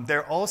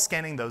 They're all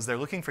scanning those. They're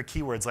looking for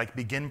keywords like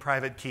begin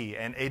private key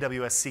and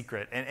AWS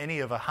secret and any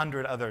of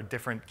 100 other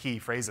different key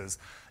phrases.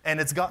 And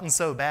it's gotten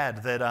so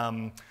bad that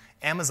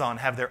Amazon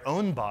have their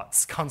own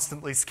bots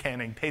constantly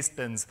scanning paste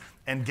bins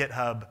and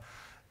GitHub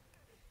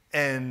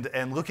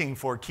and looking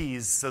for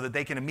keys so that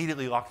they can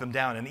immediately lock them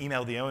down and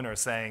email the owner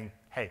saying,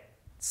 hey,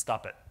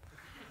 stop it.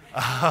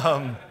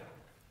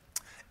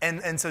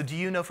 And so do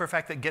you know for a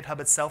fact that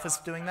GitHub itself is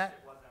doing that?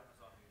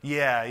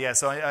 Yeah.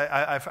 So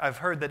I've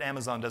heard that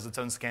Amazon does its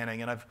own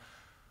scanning, and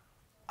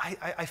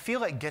I feel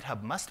like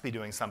GitHub must be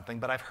doing something,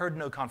 but I've heard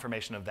no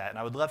confirmation of that, and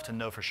I would love to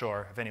know for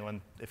sure if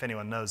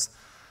anyone knows.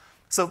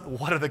 So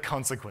what are the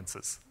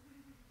consequences?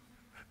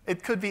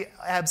 It could be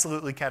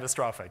absolutely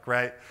catastrophic,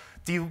 right?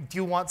 Do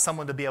you want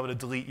someone to be able to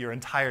delete your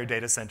entire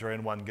data center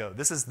in one go?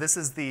 This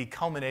is the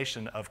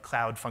culmination of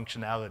cloud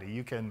functionality.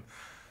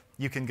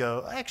 You can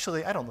go,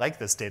 actually, I don't like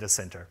this data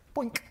center.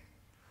 Boink.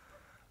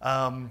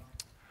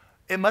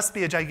 It must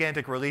be a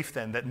gigantic relief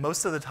then that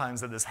most of the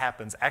times that this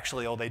happens,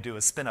 actually all they do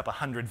is spin up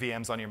 100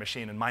 VMs on your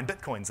machine and mine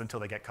bitcoins until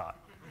they get caught.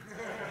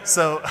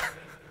 So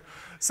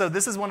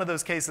this is one of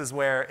those cases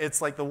where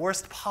it's like the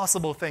worst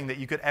possible thing that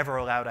you could ever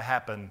allow to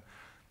happen.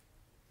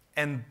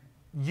 And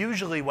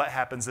usually what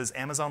happens is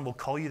Amazon will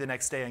call you the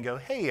next day and go,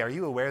 hey, are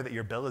you aware that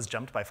your bill has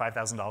jumped by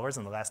 $5,000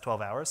 in the last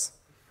 12 hours?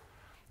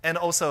 And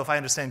also, if I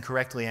understand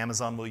correctly,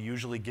 Amazon will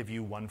usually give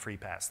you one free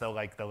pass. They'll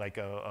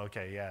go,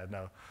 okay, yeah,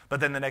 no. But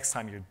then the next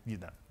time you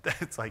know,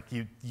 it's like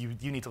you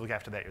need to look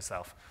after that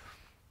yourself.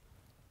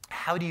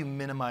 How do you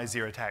minimize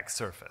your attack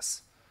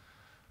surface?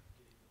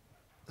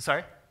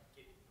 Sorry?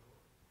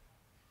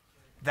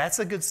 That's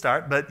a good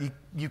start, but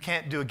you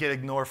can't do a git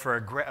ignore for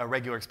a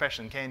regular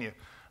expression, can you?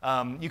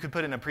 You could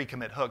put in a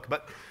pre-commit hook,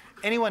 but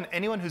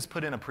anyone who's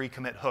put in a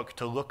pre-commit hook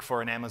to look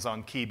for an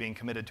Amazon key being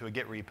committed to a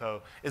Git repo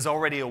is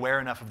already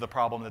aware enough of the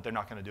problem that they're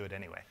not going to do it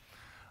anyway.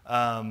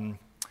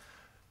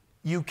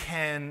 You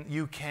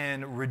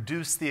can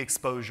reduce the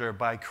exposure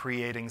by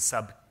creating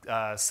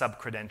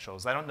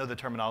sub-credentials. I don't know the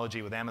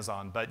terminology with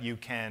Amazon, but you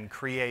can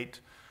create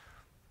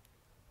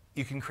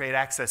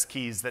access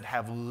keys that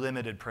have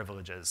limited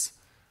privileges,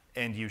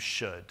 and you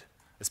should,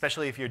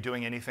 especially if you're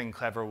doing anything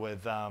clever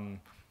with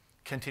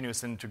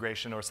continuous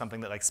integration or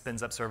something that like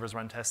spins up servers,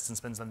 run tests, and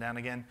spins them down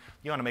again.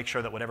 You want to make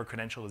sure that whatever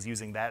credential is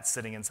using that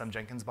sitting in some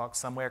Jenkins box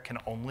somewhere can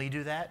only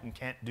do that and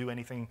can't do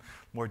anything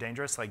more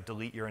dangerous, like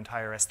delete your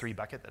entire S3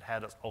 bucket that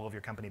had all of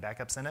your company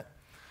backups in it.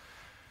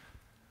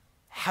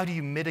 How do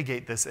you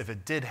mitigate this if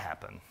it did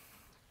happen?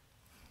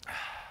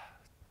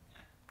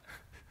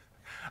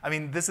 I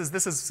mean, this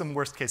is some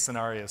worst case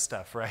scenario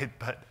stuff, right?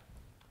 But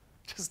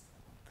just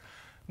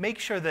make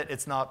sure that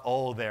it's not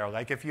all there.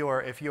 Like if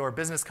your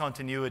business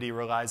continuity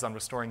relies on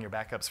restoring your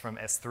backups from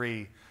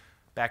S3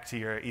 back to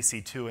your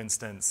EC2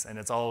 instance and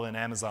it's all in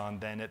Amazon,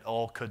 then it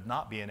all could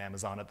not be in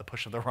Amazon at the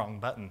push of the wrong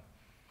button.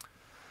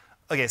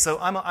 Okay, so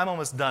I'm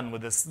almost done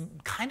with this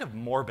kind of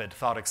morbid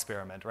thought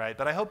experiment, right?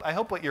 But I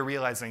hope what you're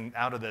realizing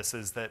out of this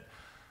is that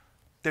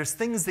there's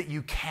things that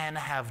you can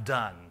have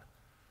done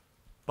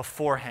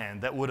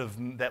beforehand that would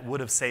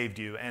have saved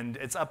you, and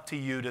it's up to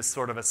you to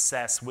sort of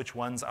assess which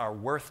ones are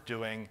worth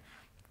doing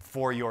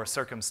for your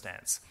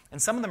circumstance.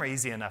 And some of them are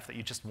easy enough that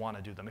you just want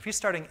to do them. If you're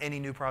starting any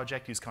new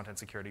project, use content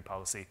security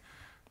policy.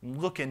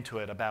 Look into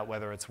it about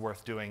whether it's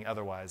worth doing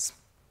otherwise.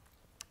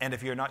 And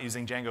if you're not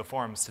using Django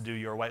Forms to do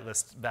your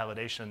whitelist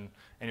validation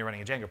and you're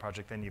running a Django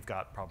project, then you've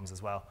got problems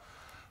as well.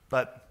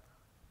 But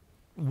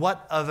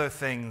what other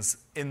things,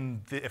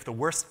 if the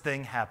worst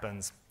thing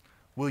happens,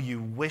 will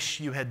you wish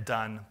you had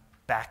done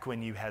back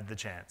when you had the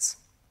chance?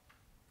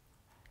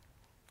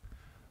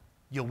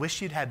 You'll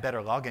wish you'd had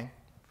better logging.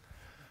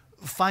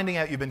 Finding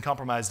out you've been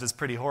compromised is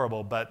pretty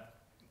horrible, but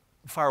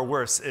far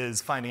worse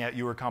is finding out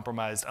you were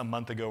compromised a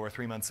month ago or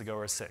 3 months ago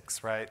or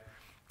 6, right?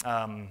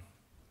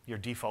 Your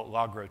default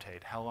log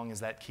rotate. How long is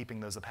that keeping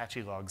those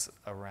Apache logs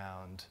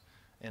around?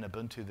 In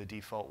Ubuntu, the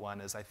default one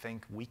is, I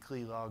think,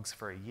 weekly logs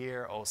for a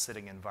year, all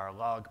sitting in var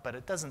log. But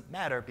it doesn't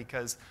matter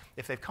because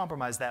if they've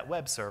compromised that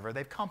web server,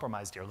 they've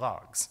compromised your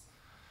logs.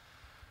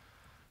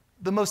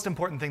 The most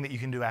important thing that you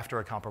can do after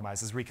a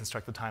compromise is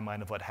reconstruct the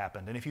timeline of what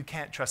happened. And if you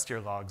can't trust your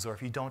logs, or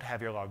if you don't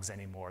have your logs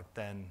anymore,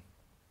 then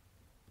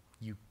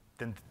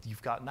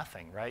you've got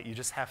nothing, right? You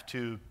just have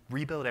to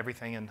rebuild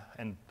everything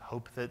and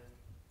hope that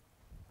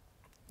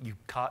you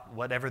caught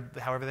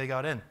however they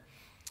got in.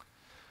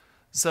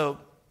 So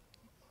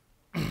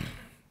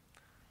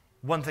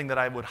one thing that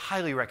I would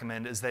highly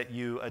recommend is that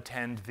you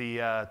attend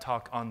the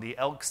talk on the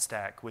elk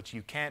stack, which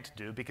you can't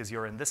do because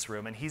you're in this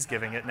room and he's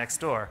giving it next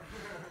door.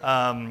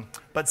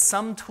 But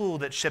some tool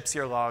that ships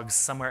your logs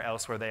somewhere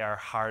else where they are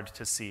hard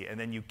to see, and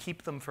then you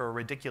keep them for a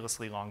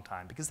ridiculously long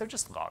time because they're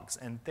just logs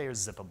and they're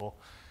zippable,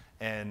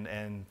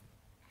 and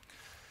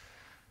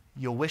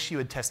you'll wish you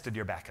had tested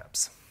your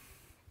backups.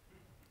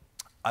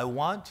 I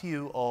want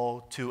you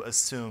all to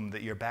assume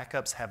that your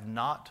backups have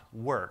not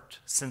worked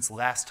since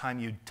last time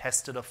you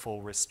tested a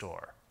full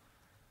restore.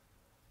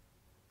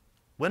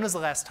 When was the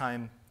last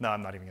time? No,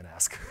 I'm not even going to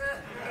ask. 3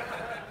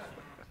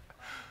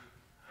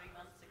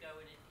 months ago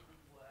and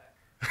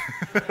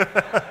it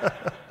didn't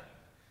work.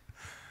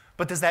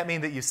 But does that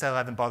mean that you still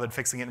haven't bothered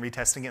fixing it and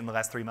retesting it in the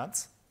last 3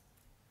 months?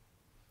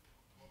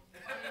 I'm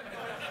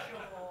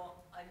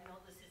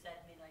not the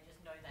sysadmin, I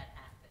just know that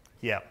happened.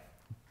 Yeah.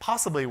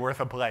 Possibly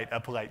worth a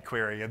polite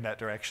query in that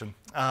direction.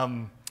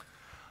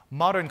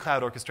 Modern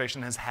cloud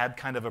orchestration has had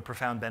kind of a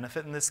profound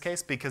benefit in this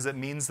case because it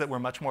means that we're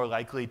much more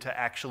likely to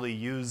actually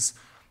use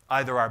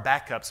either our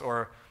backups,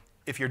 or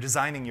if you're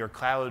designing your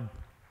cloud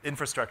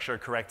infrastructure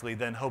correctly,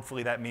 then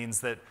hopefully that means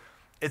that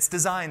it's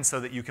designed so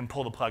that you can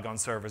pull the plug on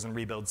servers and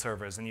rebuild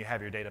servers and you have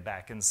your data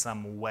back in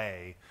some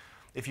way.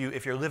 If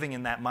you're living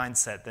in that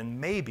mindset, then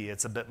maybe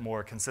it's a bit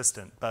more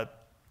consistent.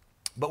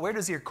 But where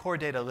does your core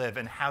data live,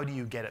 and how do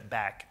you get it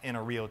back in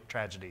a real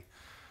tragedy?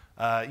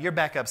 Your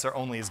backups are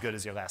only as good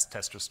as your last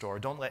test restore.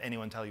 Don't let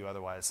anyone tell you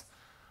otherwise.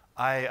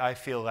 I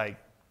feel like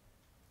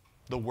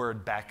the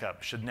word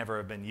backup should never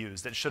have been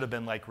used. It should have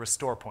been like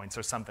restore points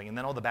or something, and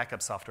then all the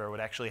backup software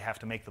would actually have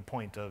to make the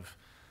point of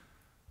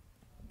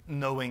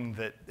knowing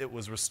that it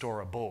was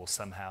restorable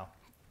somehow.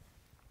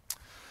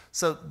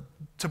 So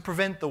to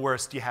prevent the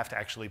worst, you have to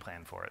actually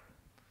plan for it.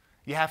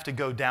 You have to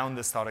go down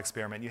this thought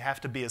experiment. You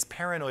have to be as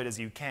paranoid as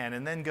you can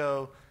and then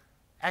go,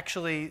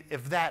 actually,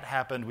 if that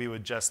happened, we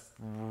would just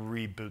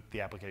reboot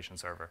the application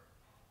server.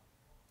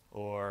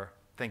 Or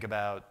think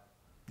about,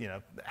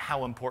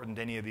 how important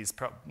any of these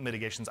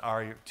mitigations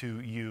are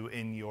to you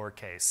in your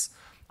case.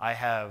 I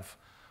have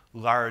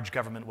large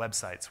government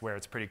websites where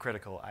it's pretty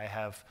critical. I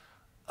have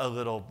a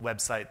little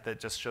website that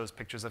just shows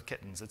pictures of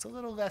kittens. It's a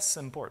little less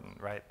important,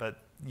 right? But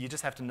you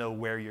just have to know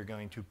where you're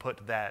going to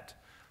put that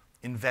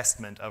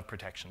investment of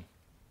protection.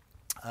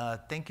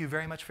 Thank you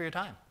very much for your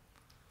time.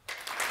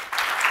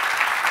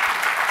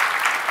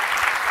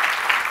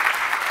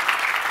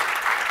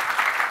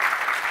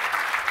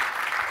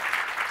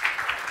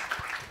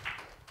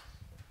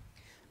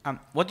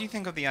 What do you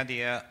think of the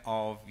idea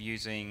of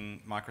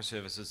using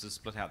microservices to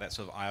split out that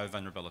sort of I/O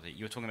vulnerability?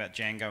 You were talking about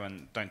Django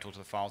and don't talk to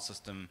the file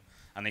system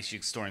unless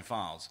you're storing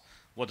files.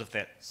 What if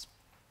that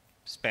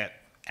spat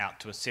out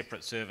to a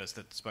separate service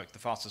that spoke to the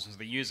file system, so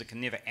the user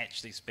can never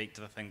actually speak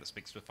to the thing that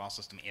speaks to the file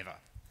system ever?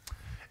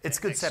 It's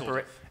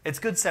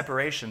good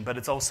separation, but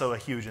it's also a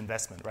huge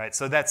investment, right?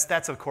 So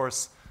that's of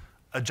course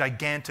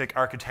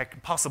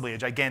possibly a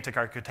gigantic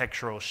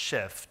architectural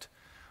shift.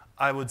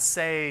 I would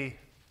say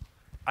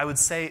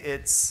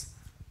it's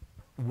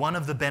one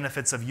of the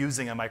benefits of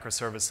using a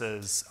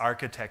microservices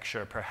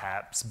architecture,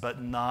 perhaps,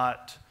 but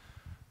not.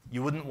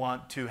 You wouldn't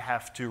want to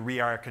have to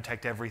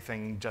re-architect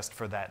everything just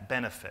for that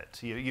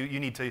benefit. You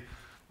need to.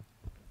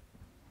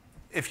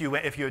 If you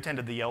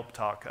attended the Yelp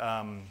talk,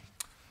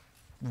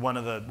 one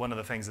of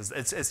the things is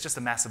it's just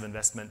a massive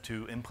investment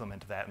to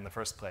implement that in the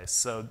first place.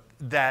 So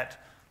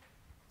that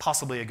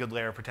possibly a good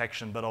layer of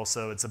protection, but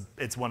also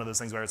it's one of those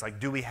things where it's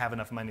like, do we have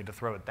enough money to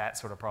throw at that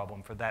sort of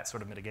problem for that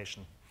sort of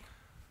mitigation?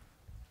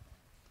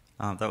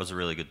 That was a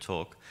really good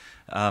talk.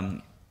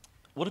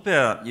 What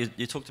about,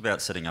 you talked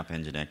about setting up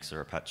Nginx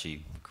or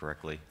Apache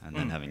correctly and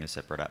then having a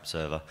separate app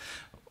server.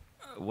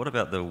 What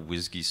about the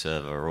WSGI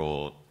server,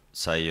 or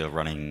say you're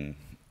running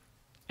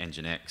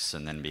Nginx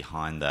and then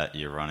behind that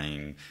you're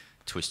running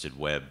Twisted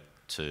Web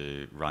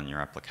to run your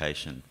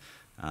application?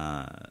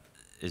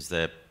 Is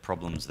there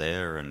problems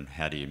there, and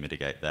how do you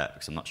mitigate that?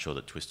 Because I'm not sure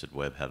that Twisted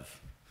Web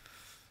have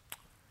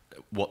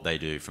what they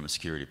do from a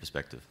security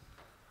perspective.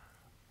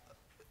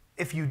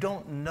 If you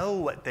don't know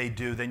what they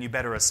do, then you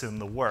better assume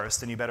the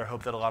worst, and you better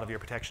hope that a lot of your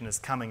protection is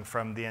coming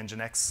from the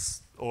Nginx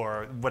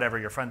or whatever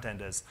your front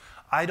end is.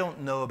 I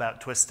don't know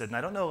about Twisted, and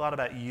I don't know a lot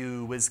about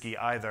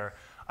WSGI either.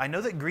 I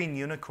know that Green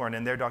Unicorn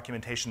in their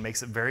documentation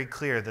makes it very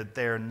clear that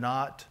they're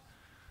not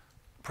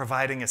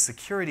providing a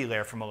security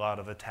layer from a lot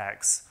of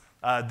attacks.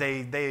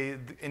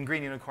 In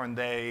Green Unicorn,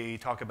 they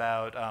talk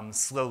about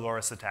slow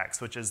loris attacks,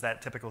 which is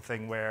that typical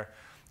thing where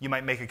you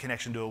might make a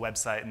connection to a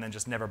website and then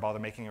just never bother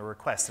making a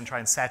request and try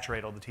and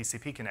saturate all the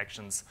TCP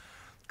connections.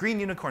 Green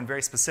Unicorn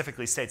very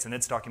specifically states in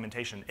its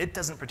documentation, it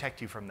doesn't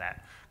protect you from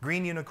that.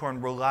 Green Unicorn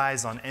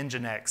relies on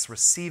Nginx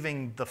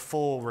receiving the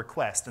full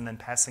request and then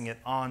passing it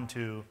on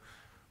to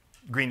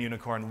Green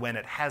Unicorn. When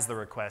it has the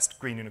request,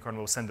 Green Unicorn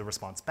will send the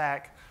response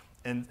back.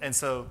 And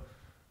so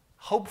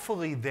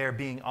hopefully they're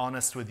being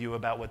honest with you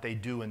about what they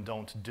do and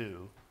don't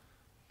do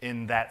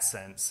in that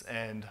sense,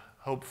 and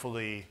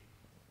hopefully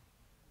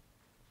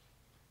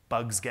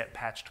bugs get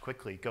patched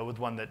quickly. Go with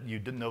one that you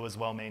didn't know is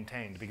well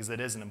maintained, because it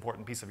is an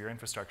important piece of your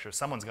infrastructure.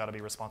 Someone's got to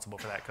be responsible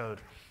for that code.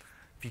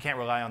 if you can't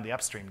rely on the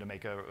upstream to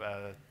make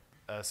a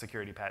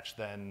security patch,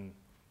 then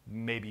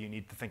maybe you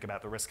need to think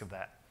about the risk of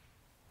that.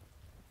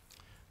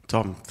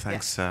 Tom,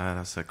 thanks.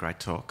 That's a great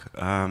talk.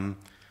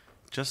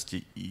 Just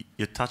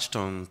you touched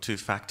on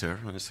two-factor.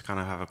 I just kind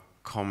of have a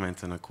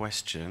comment and a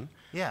question.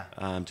 Yeah.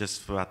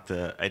 Just about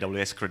the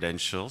AWS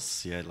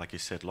credentials. Yeah, like you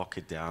said, lock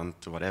it down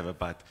to whatever,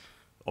 but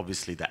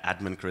obviously the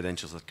admin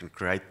credentials that can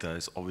create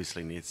those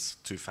obviously needs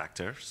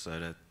two-factor so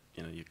that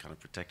you kind of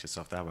protect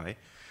yourself that way.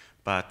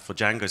 But for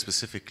Django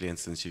specifically, and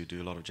since you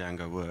do a lot of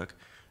Django work,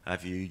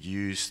 have you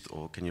used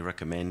or can you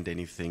recommend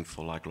anything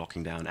for like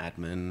locking down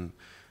admin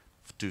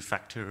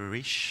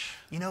two-factor-ish?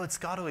 It's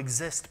got to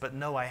exist, but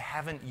no, I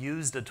haven't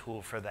used a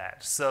tool for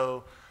that.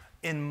 So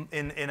in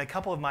a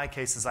couple of my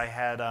cases, I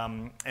had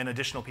an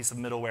additional piece of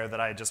middleware that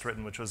I had just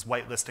written, which was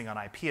whitelisting on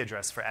IP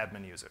address for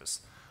admin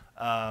users.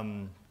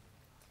 And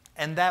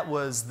that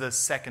was the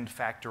second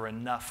factor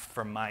enough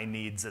for my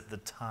needs at the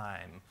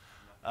time.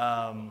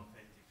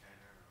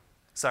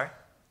 Sorry?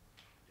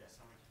 Yeah,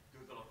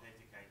 Google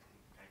Authenticator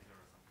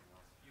or something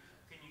else.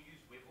 Can you use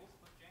WebAuth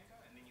with Django,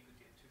 and then you could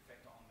get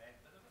two-factor on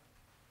that bit of it?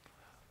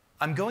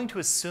 I'm going to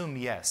assume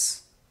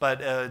yes,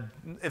 but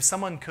if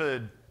someone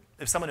who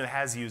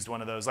has used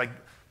one of those, like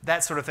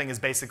that sort of thing is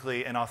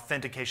basically an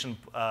authentication,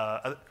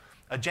 a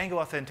Django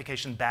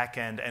authentication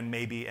backend and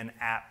maybe an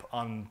app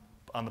on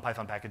the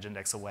Python package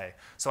index away.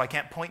 So I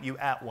can't point you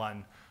at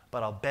one,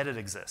 but I'll bet it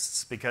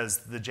exists because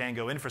the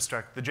Django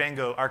infrastructure, the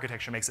Django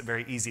architecture makes it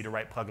very easy to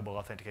write pluggable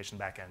authentication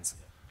backends.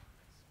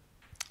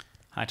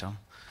 Hi, Tom.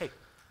 Hey,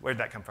 where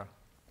did that come from?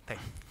 Hey.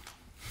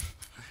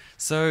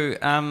 So,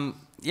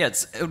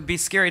 it would be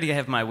scary to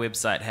have my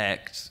website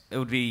hacked. It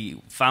would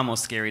be far more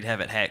scary to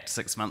have it hacked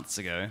 6 months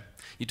ago.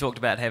 You talked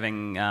about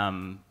having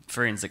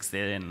forensics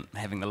there and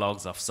having the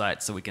logs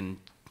off-site so we can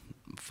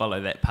follow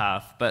that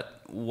path.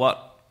 But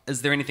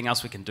is there anything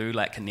else we can do,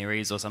 like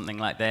canaries or something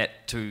like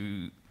that,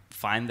 to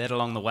find that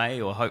along the way?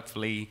 Or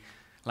hopefully,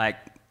 like,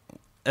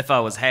 if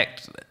I was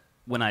hacked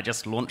when I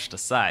just launched a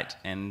site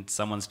and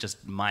someone's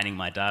just mining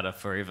my data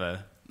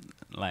forever,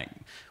 like,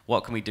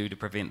 what can we do to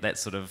prevent that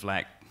sort of,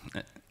 like,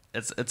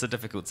 it's a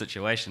difficult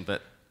situation,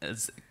 but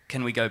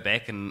can we go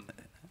back and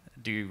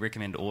do you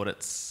recommend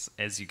audits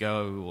as you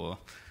go, or?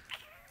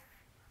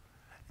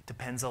 It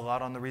depends a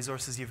lot on the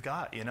resources you've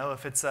got.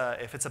 If it's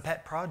a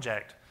pet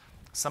project,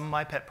 some of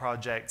my pet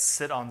projects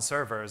sit on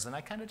servers, and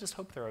I kind of just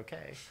hope they're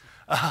okay.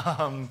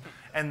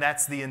 And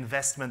that's the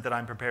investment that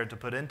I'm prepared to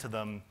put into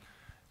them.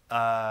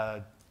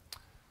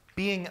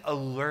 Being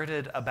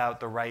alerted about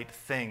the right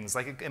things,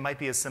 like it might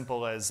be as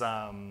simple as,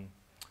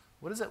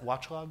 what is it,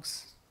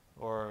 watchlogs?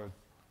 Or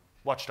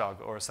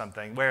Watchdog or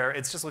something, where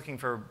it's just looking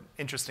for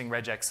interesting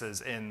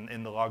regexes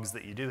in the logs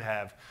that you do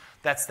have.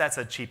 That's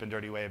a cheap and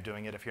dirty way of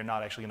doing it if you're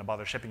not actually going to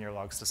bother shipping your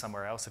logs to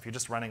somewhere else. If you're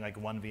just running like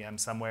one VM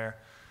somewhere,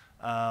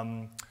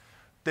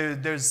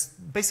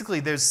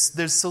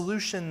 there's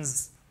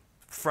solutions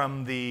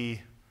from the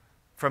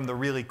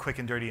really quick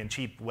and dirty and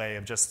cheap way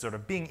of just sort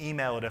of being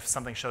emailed if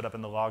something showed up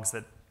in the logs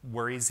that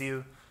worries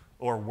you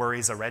or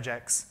worries a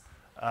regex.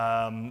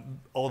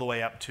 All the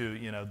way up to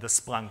the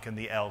Splunk and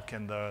the Elk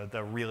and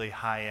the really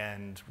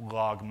high-end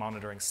log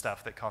monitoring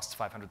stuff that costs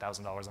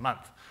 $500,000 a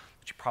month,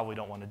 which you probably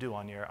don't want to do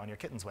on your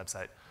Kittens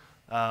website.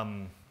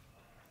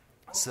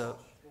 So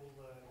We'll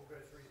go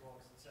through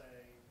logs and say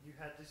you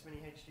had this many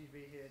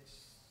HTTP hits,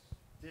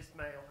 this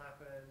mail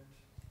happened,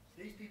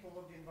 these people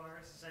logged in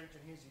via SSH,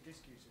 and here's your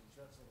disk usage,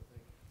 that sort of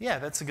thing. Yeah,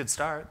 that's a good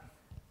start.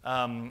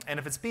 And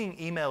if it's being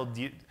emailed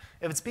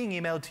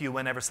to you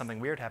whenever something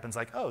weird happens,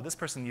 like, oh, this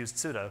person used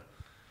sudo,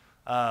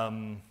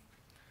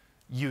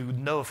 you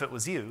know if it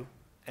was you,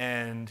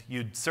 and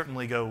you'd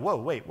certainly go, whoa,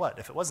 wait, what?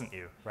 If it wasn't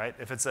you, right?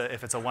 If it's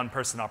a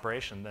one-person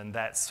operation, then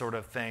that sort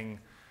of thing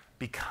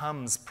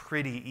becomes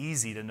pretty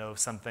easy to know if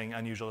something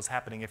unusual is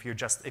happening if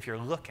you're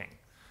looking.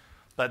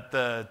 But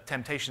the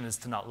temptation is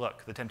to not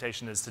look. The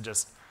temptation is to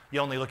you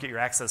only look at your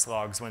access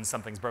logs when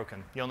something's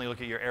broken. You only look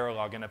at your error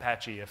log in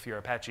Apache if your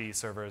Apache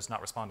server is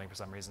not responding for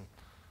some reason.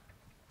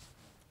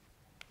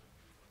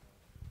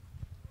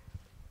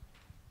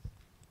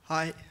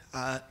 Hi,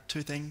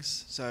 two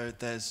things. So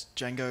there's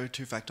Django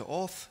two-factor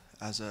auth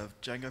as a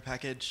Django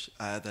package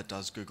that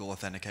does Google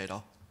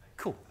Authenticator.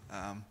 Cool.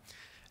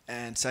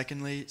 And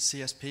secondly,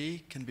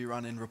 CSP can be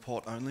run in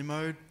report-only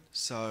mode.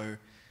 So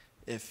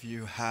if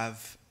you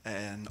have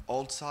an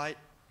old site,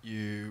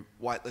 you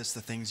whitelist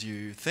the things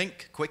you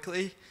think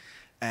quickly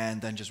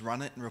and then just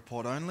run it in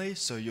report only.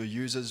 So your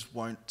users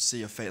won't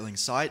see a failing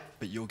site,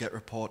 but you'll get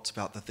reports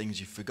about the things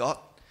you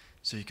forgot.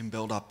 So you can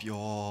build up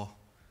your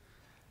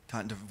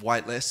kind of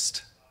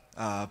whitelist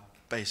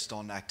based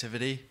on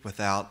activity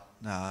without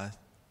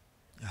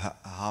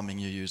harming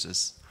your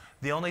users.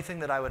 The only thing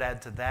that I would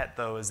add to that,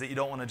 though, is that you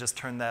don't want to just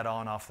turn that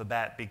on off the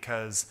bat,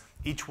 because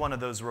each one of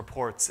those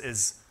reports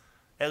is,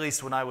 at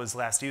least when I was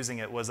last using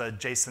it, was a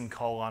JSON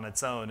call on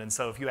its own. And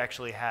so if you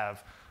actually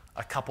have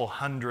a couple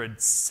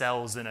hundred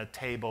cells in a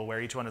table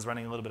where each one is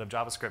running a little bit of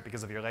JavaScript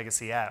because of your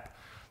legacy app,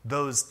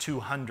 those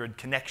 200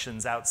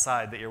 connections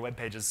outside that your web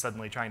page is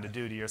suddenly trying to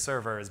do to your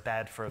server is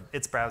bad for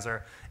its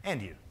browser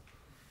and you.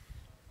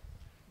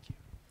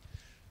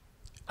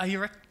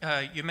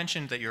 You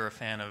mentioned that you're a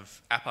fan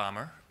of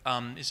AppArmor.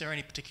 Is there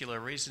any particular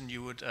reason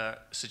you would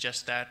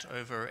suggest that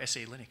over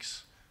SE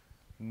Linux?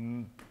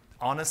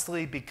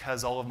 Honestly,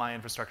 because all of my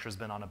infrastructure has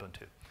been on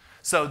Ubuntu.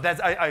 So that's,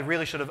 I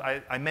really should have,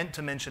 I meant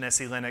to mention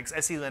SE Linux.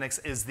 SE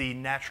Linux is the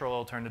natural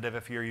alternative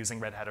if you're using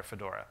Red Hat or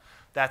Fedora.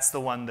 That's the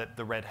one that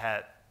the Red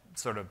Hat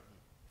sort of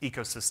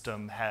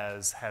ecosystem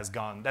has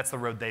gone, that's the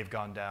road they've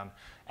gone down.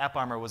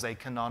 AppArmor was a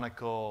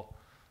canonical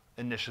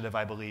initiative,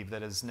 I believe,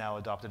 that is now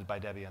adopted by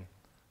Debian.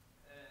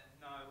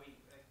 No,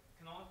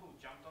 Canonical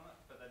jumped on it,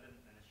 but they didn't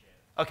initiate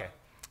it. Okay.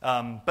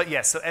 But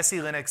yes, so SE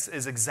Linux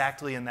is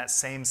exactly in that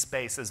same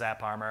space as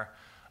AppArmor.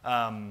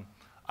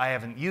 I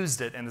haven't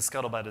used it, and the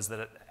scuttlebutt is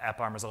that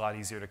AppArmor is a lot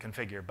easier to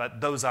configure. But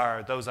those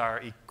are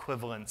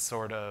equivalent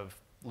sort of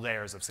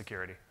layers of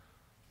security.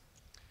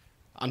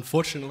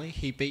 Unfortunately,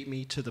 he beat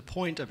me to the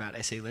point about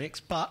SE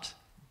Linux, but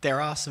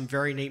there are some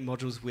very neat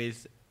modules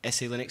with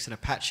SE Linux and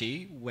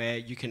Apache where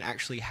you can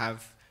actually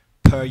have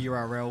per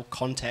URL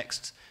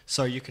context,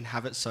 so you can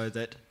have it so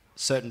that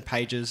certain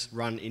pages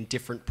run in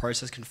different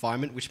process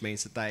confinement, which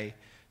means that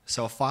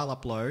so a file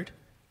upload,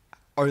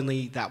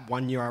 only that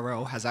one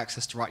URL has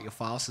access to write your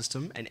file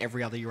system and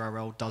every other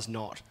URL does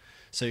not.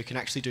 So you can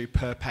actually do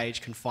per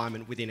page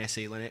confinement within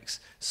SE Linux.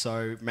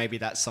 So maybe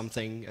that's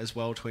something as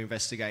well to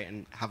investigate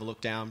and have a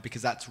look down,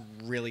 because that's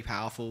really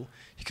powerful.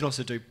 You can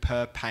also do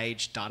per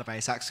page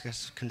database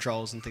access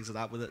controls and things like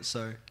that with it.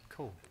 So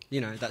cool.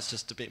 That's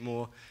just a bit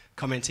more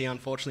commenty.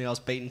 Unfortunately, I was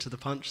beaten to the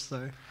punch.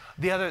 So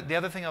the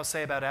other thing I'll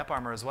say about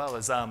AppArmor as well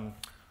is on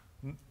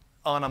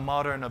a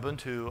modern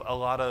Ubuntu, a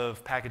lot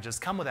of packages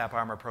come with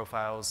AppArmor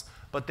profiles,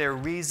 but they're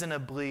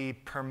reasonably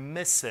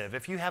permissive.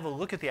 If you have a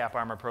look at the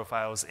AppArmor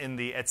profiles in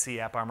the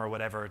etc AppArmor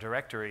whatever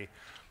directory,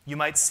 you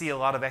might see a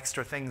lot of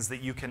extra things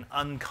that you can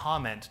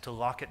uncomment to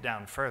lock it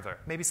down further.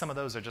 Maybe some of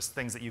those are just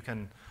things that you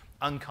can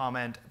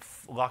uncomment,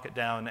 lock it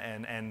down,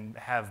 and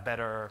have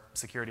better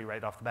security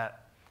right off the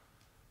bat.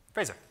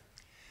 Fraser.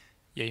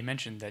 Yeah, you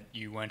mentioned that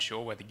you weren't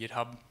sure whether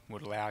GitHub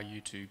would allow you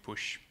to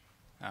push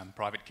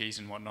private keys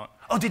and whatnot.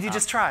 Oh, did you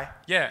just try?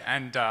 Yeah,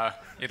 and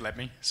it let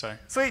me, so.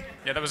 Sweet.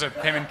 Yeah, that was a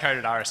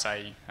payment-coded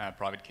RSA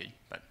private key,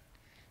 but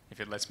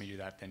if it lets me do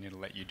that, then it'll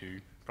let you do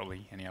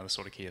probably any other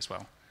sort of key as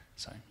well.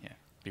 So, yeah,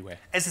 beware.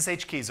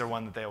 SSH keys are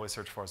one that they always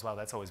search for as well.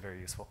 That's always very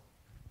useful.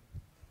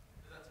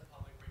 That's a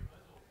public repo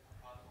or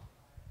private one?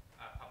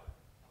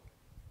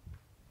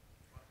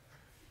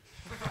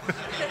 Public.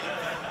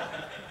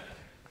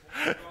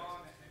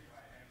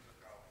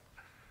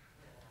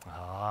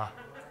 Ah.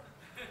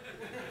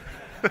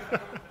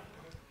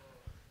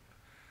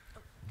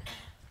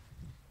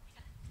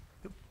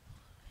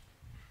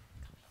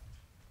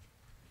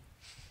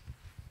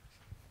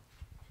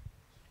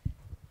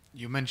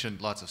 You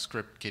mentioned lots of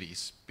script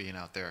kiddies being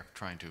out there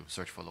trying to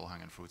search for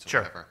low-hanging fruits or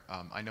Sure. whatever.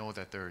 I know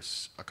that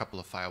there's a couple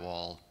of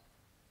firewall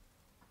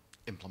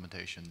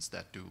implementations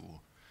that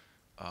do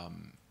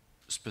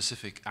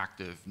specific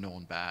active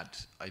known bad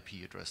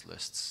IP address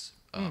lists.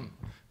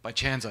 By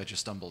chance, I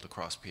just stumbled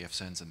across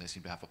pfSense, and they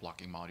seem to have a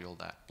blocking module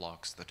that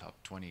blocks the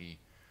top 20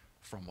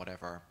 from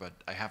whatever, but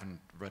I haven't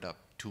read up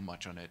too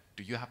much on it.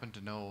 Do you happen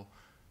to know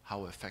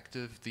how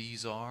effective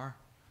these are?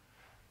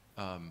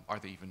 Are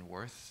they even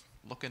worth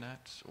looking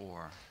at,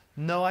 or?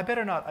 No, I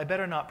better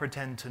not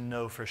pretend to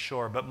know for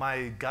sure, but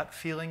my gut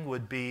feeling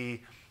would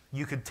be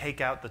you could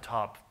take out the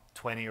top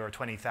 20 or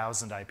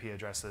 20,000 IP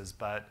addresses,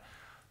 but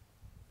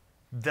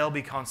they'll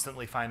be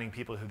constantly finding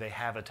people who they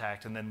have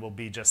attacked, and then will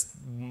be just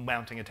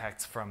mounting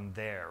attacks from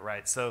there,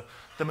 right? So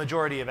the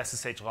majority of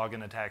SSH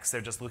login attacks,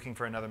 they're just looking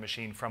for another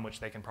machine from which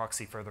they can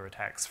proxy further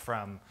attacks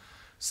from.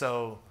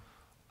 So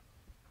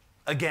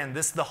again,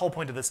 the whole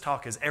point of this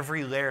talk is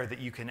every layer that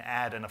you can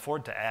add and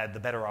afford to add, the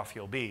better off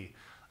you'll be.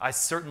 I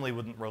certainly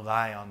wouldn't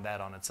rely on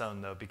that on its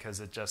own, though, because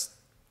it just,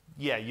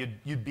 yeah,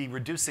 you'd be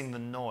reducing the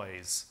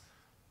noise,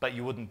 but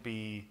you wouldn't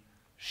be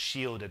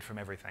shielded from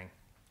everything.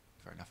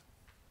 Fair enough.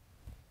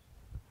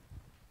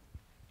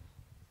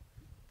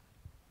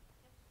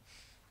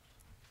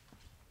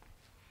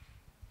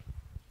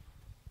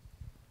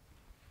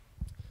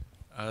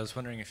 I was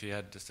wondering if you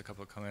had just a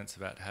couple of comments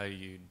about how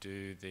you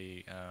do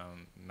the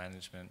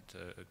management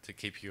to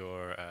keep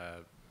your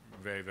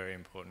very, very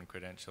important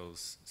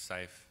credentials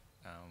safe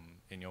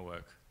in your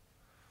work.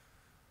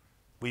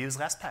 We use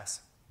LastPass.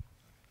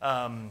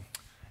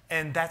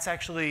 And that's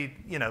actually,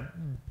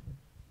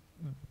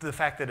 the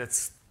fact that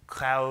it's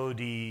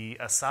cloudy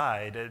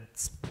aside,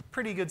 it's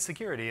pretty good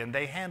security. And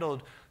they had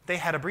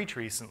a breach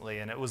recently,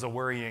 and it was a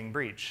worrying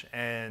breach.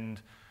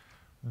 And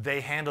they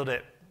handled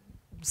it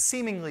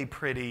seemingly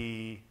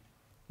pretty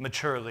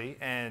maturely,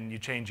 and you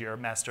change your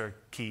master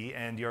key,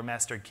 and your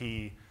master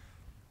key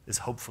is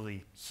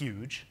hopefully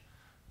huge.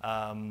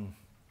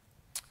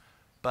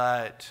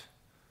 But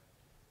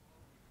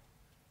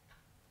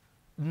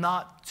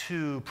not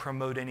to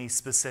promote any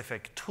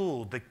specific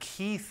tool, the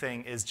key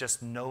thing is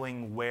just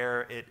knowing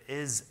where it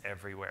is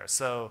everywhere.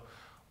 So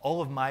all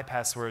of my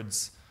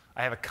passwords,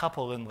 I have a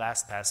couple in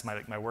LastPass,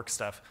 my work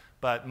stuff,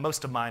 but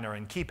most of mine are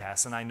in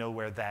KeePass, and I know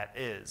where that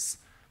is.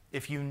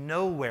 If you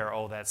know where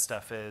all that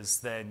stuff is,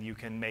 then you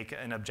can make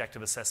an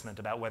objective assessment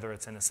about whether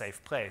it's in a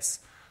safe place.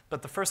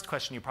 But the first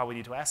question you probably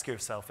need to ask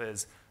yourself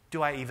is,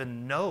 do I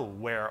even know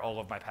where all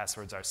of my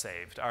passwords are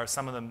saved? Are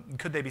some of them,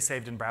 could they be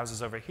saved in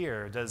browsers over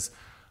here?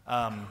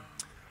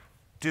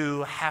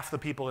 Do half the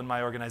people in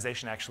my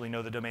organization actually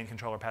know the domain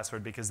controller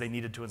password because they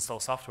needed to install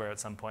software at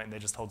some point and they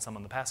just told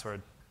someone the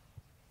password?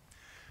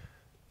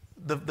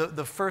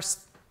 The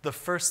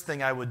first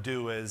thing I would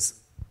do is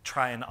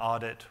try and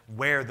audit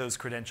where those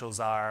credentials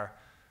are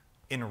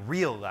in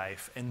real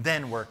life and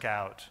then work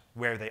out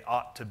where they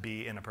ought to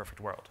be in a perfect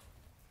world.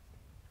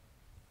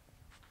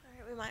 All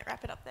right, we might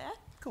wrap it up there.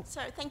 Cool.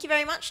 So thank you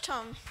very much,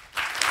 Tom.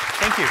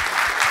 Thank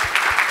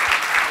you.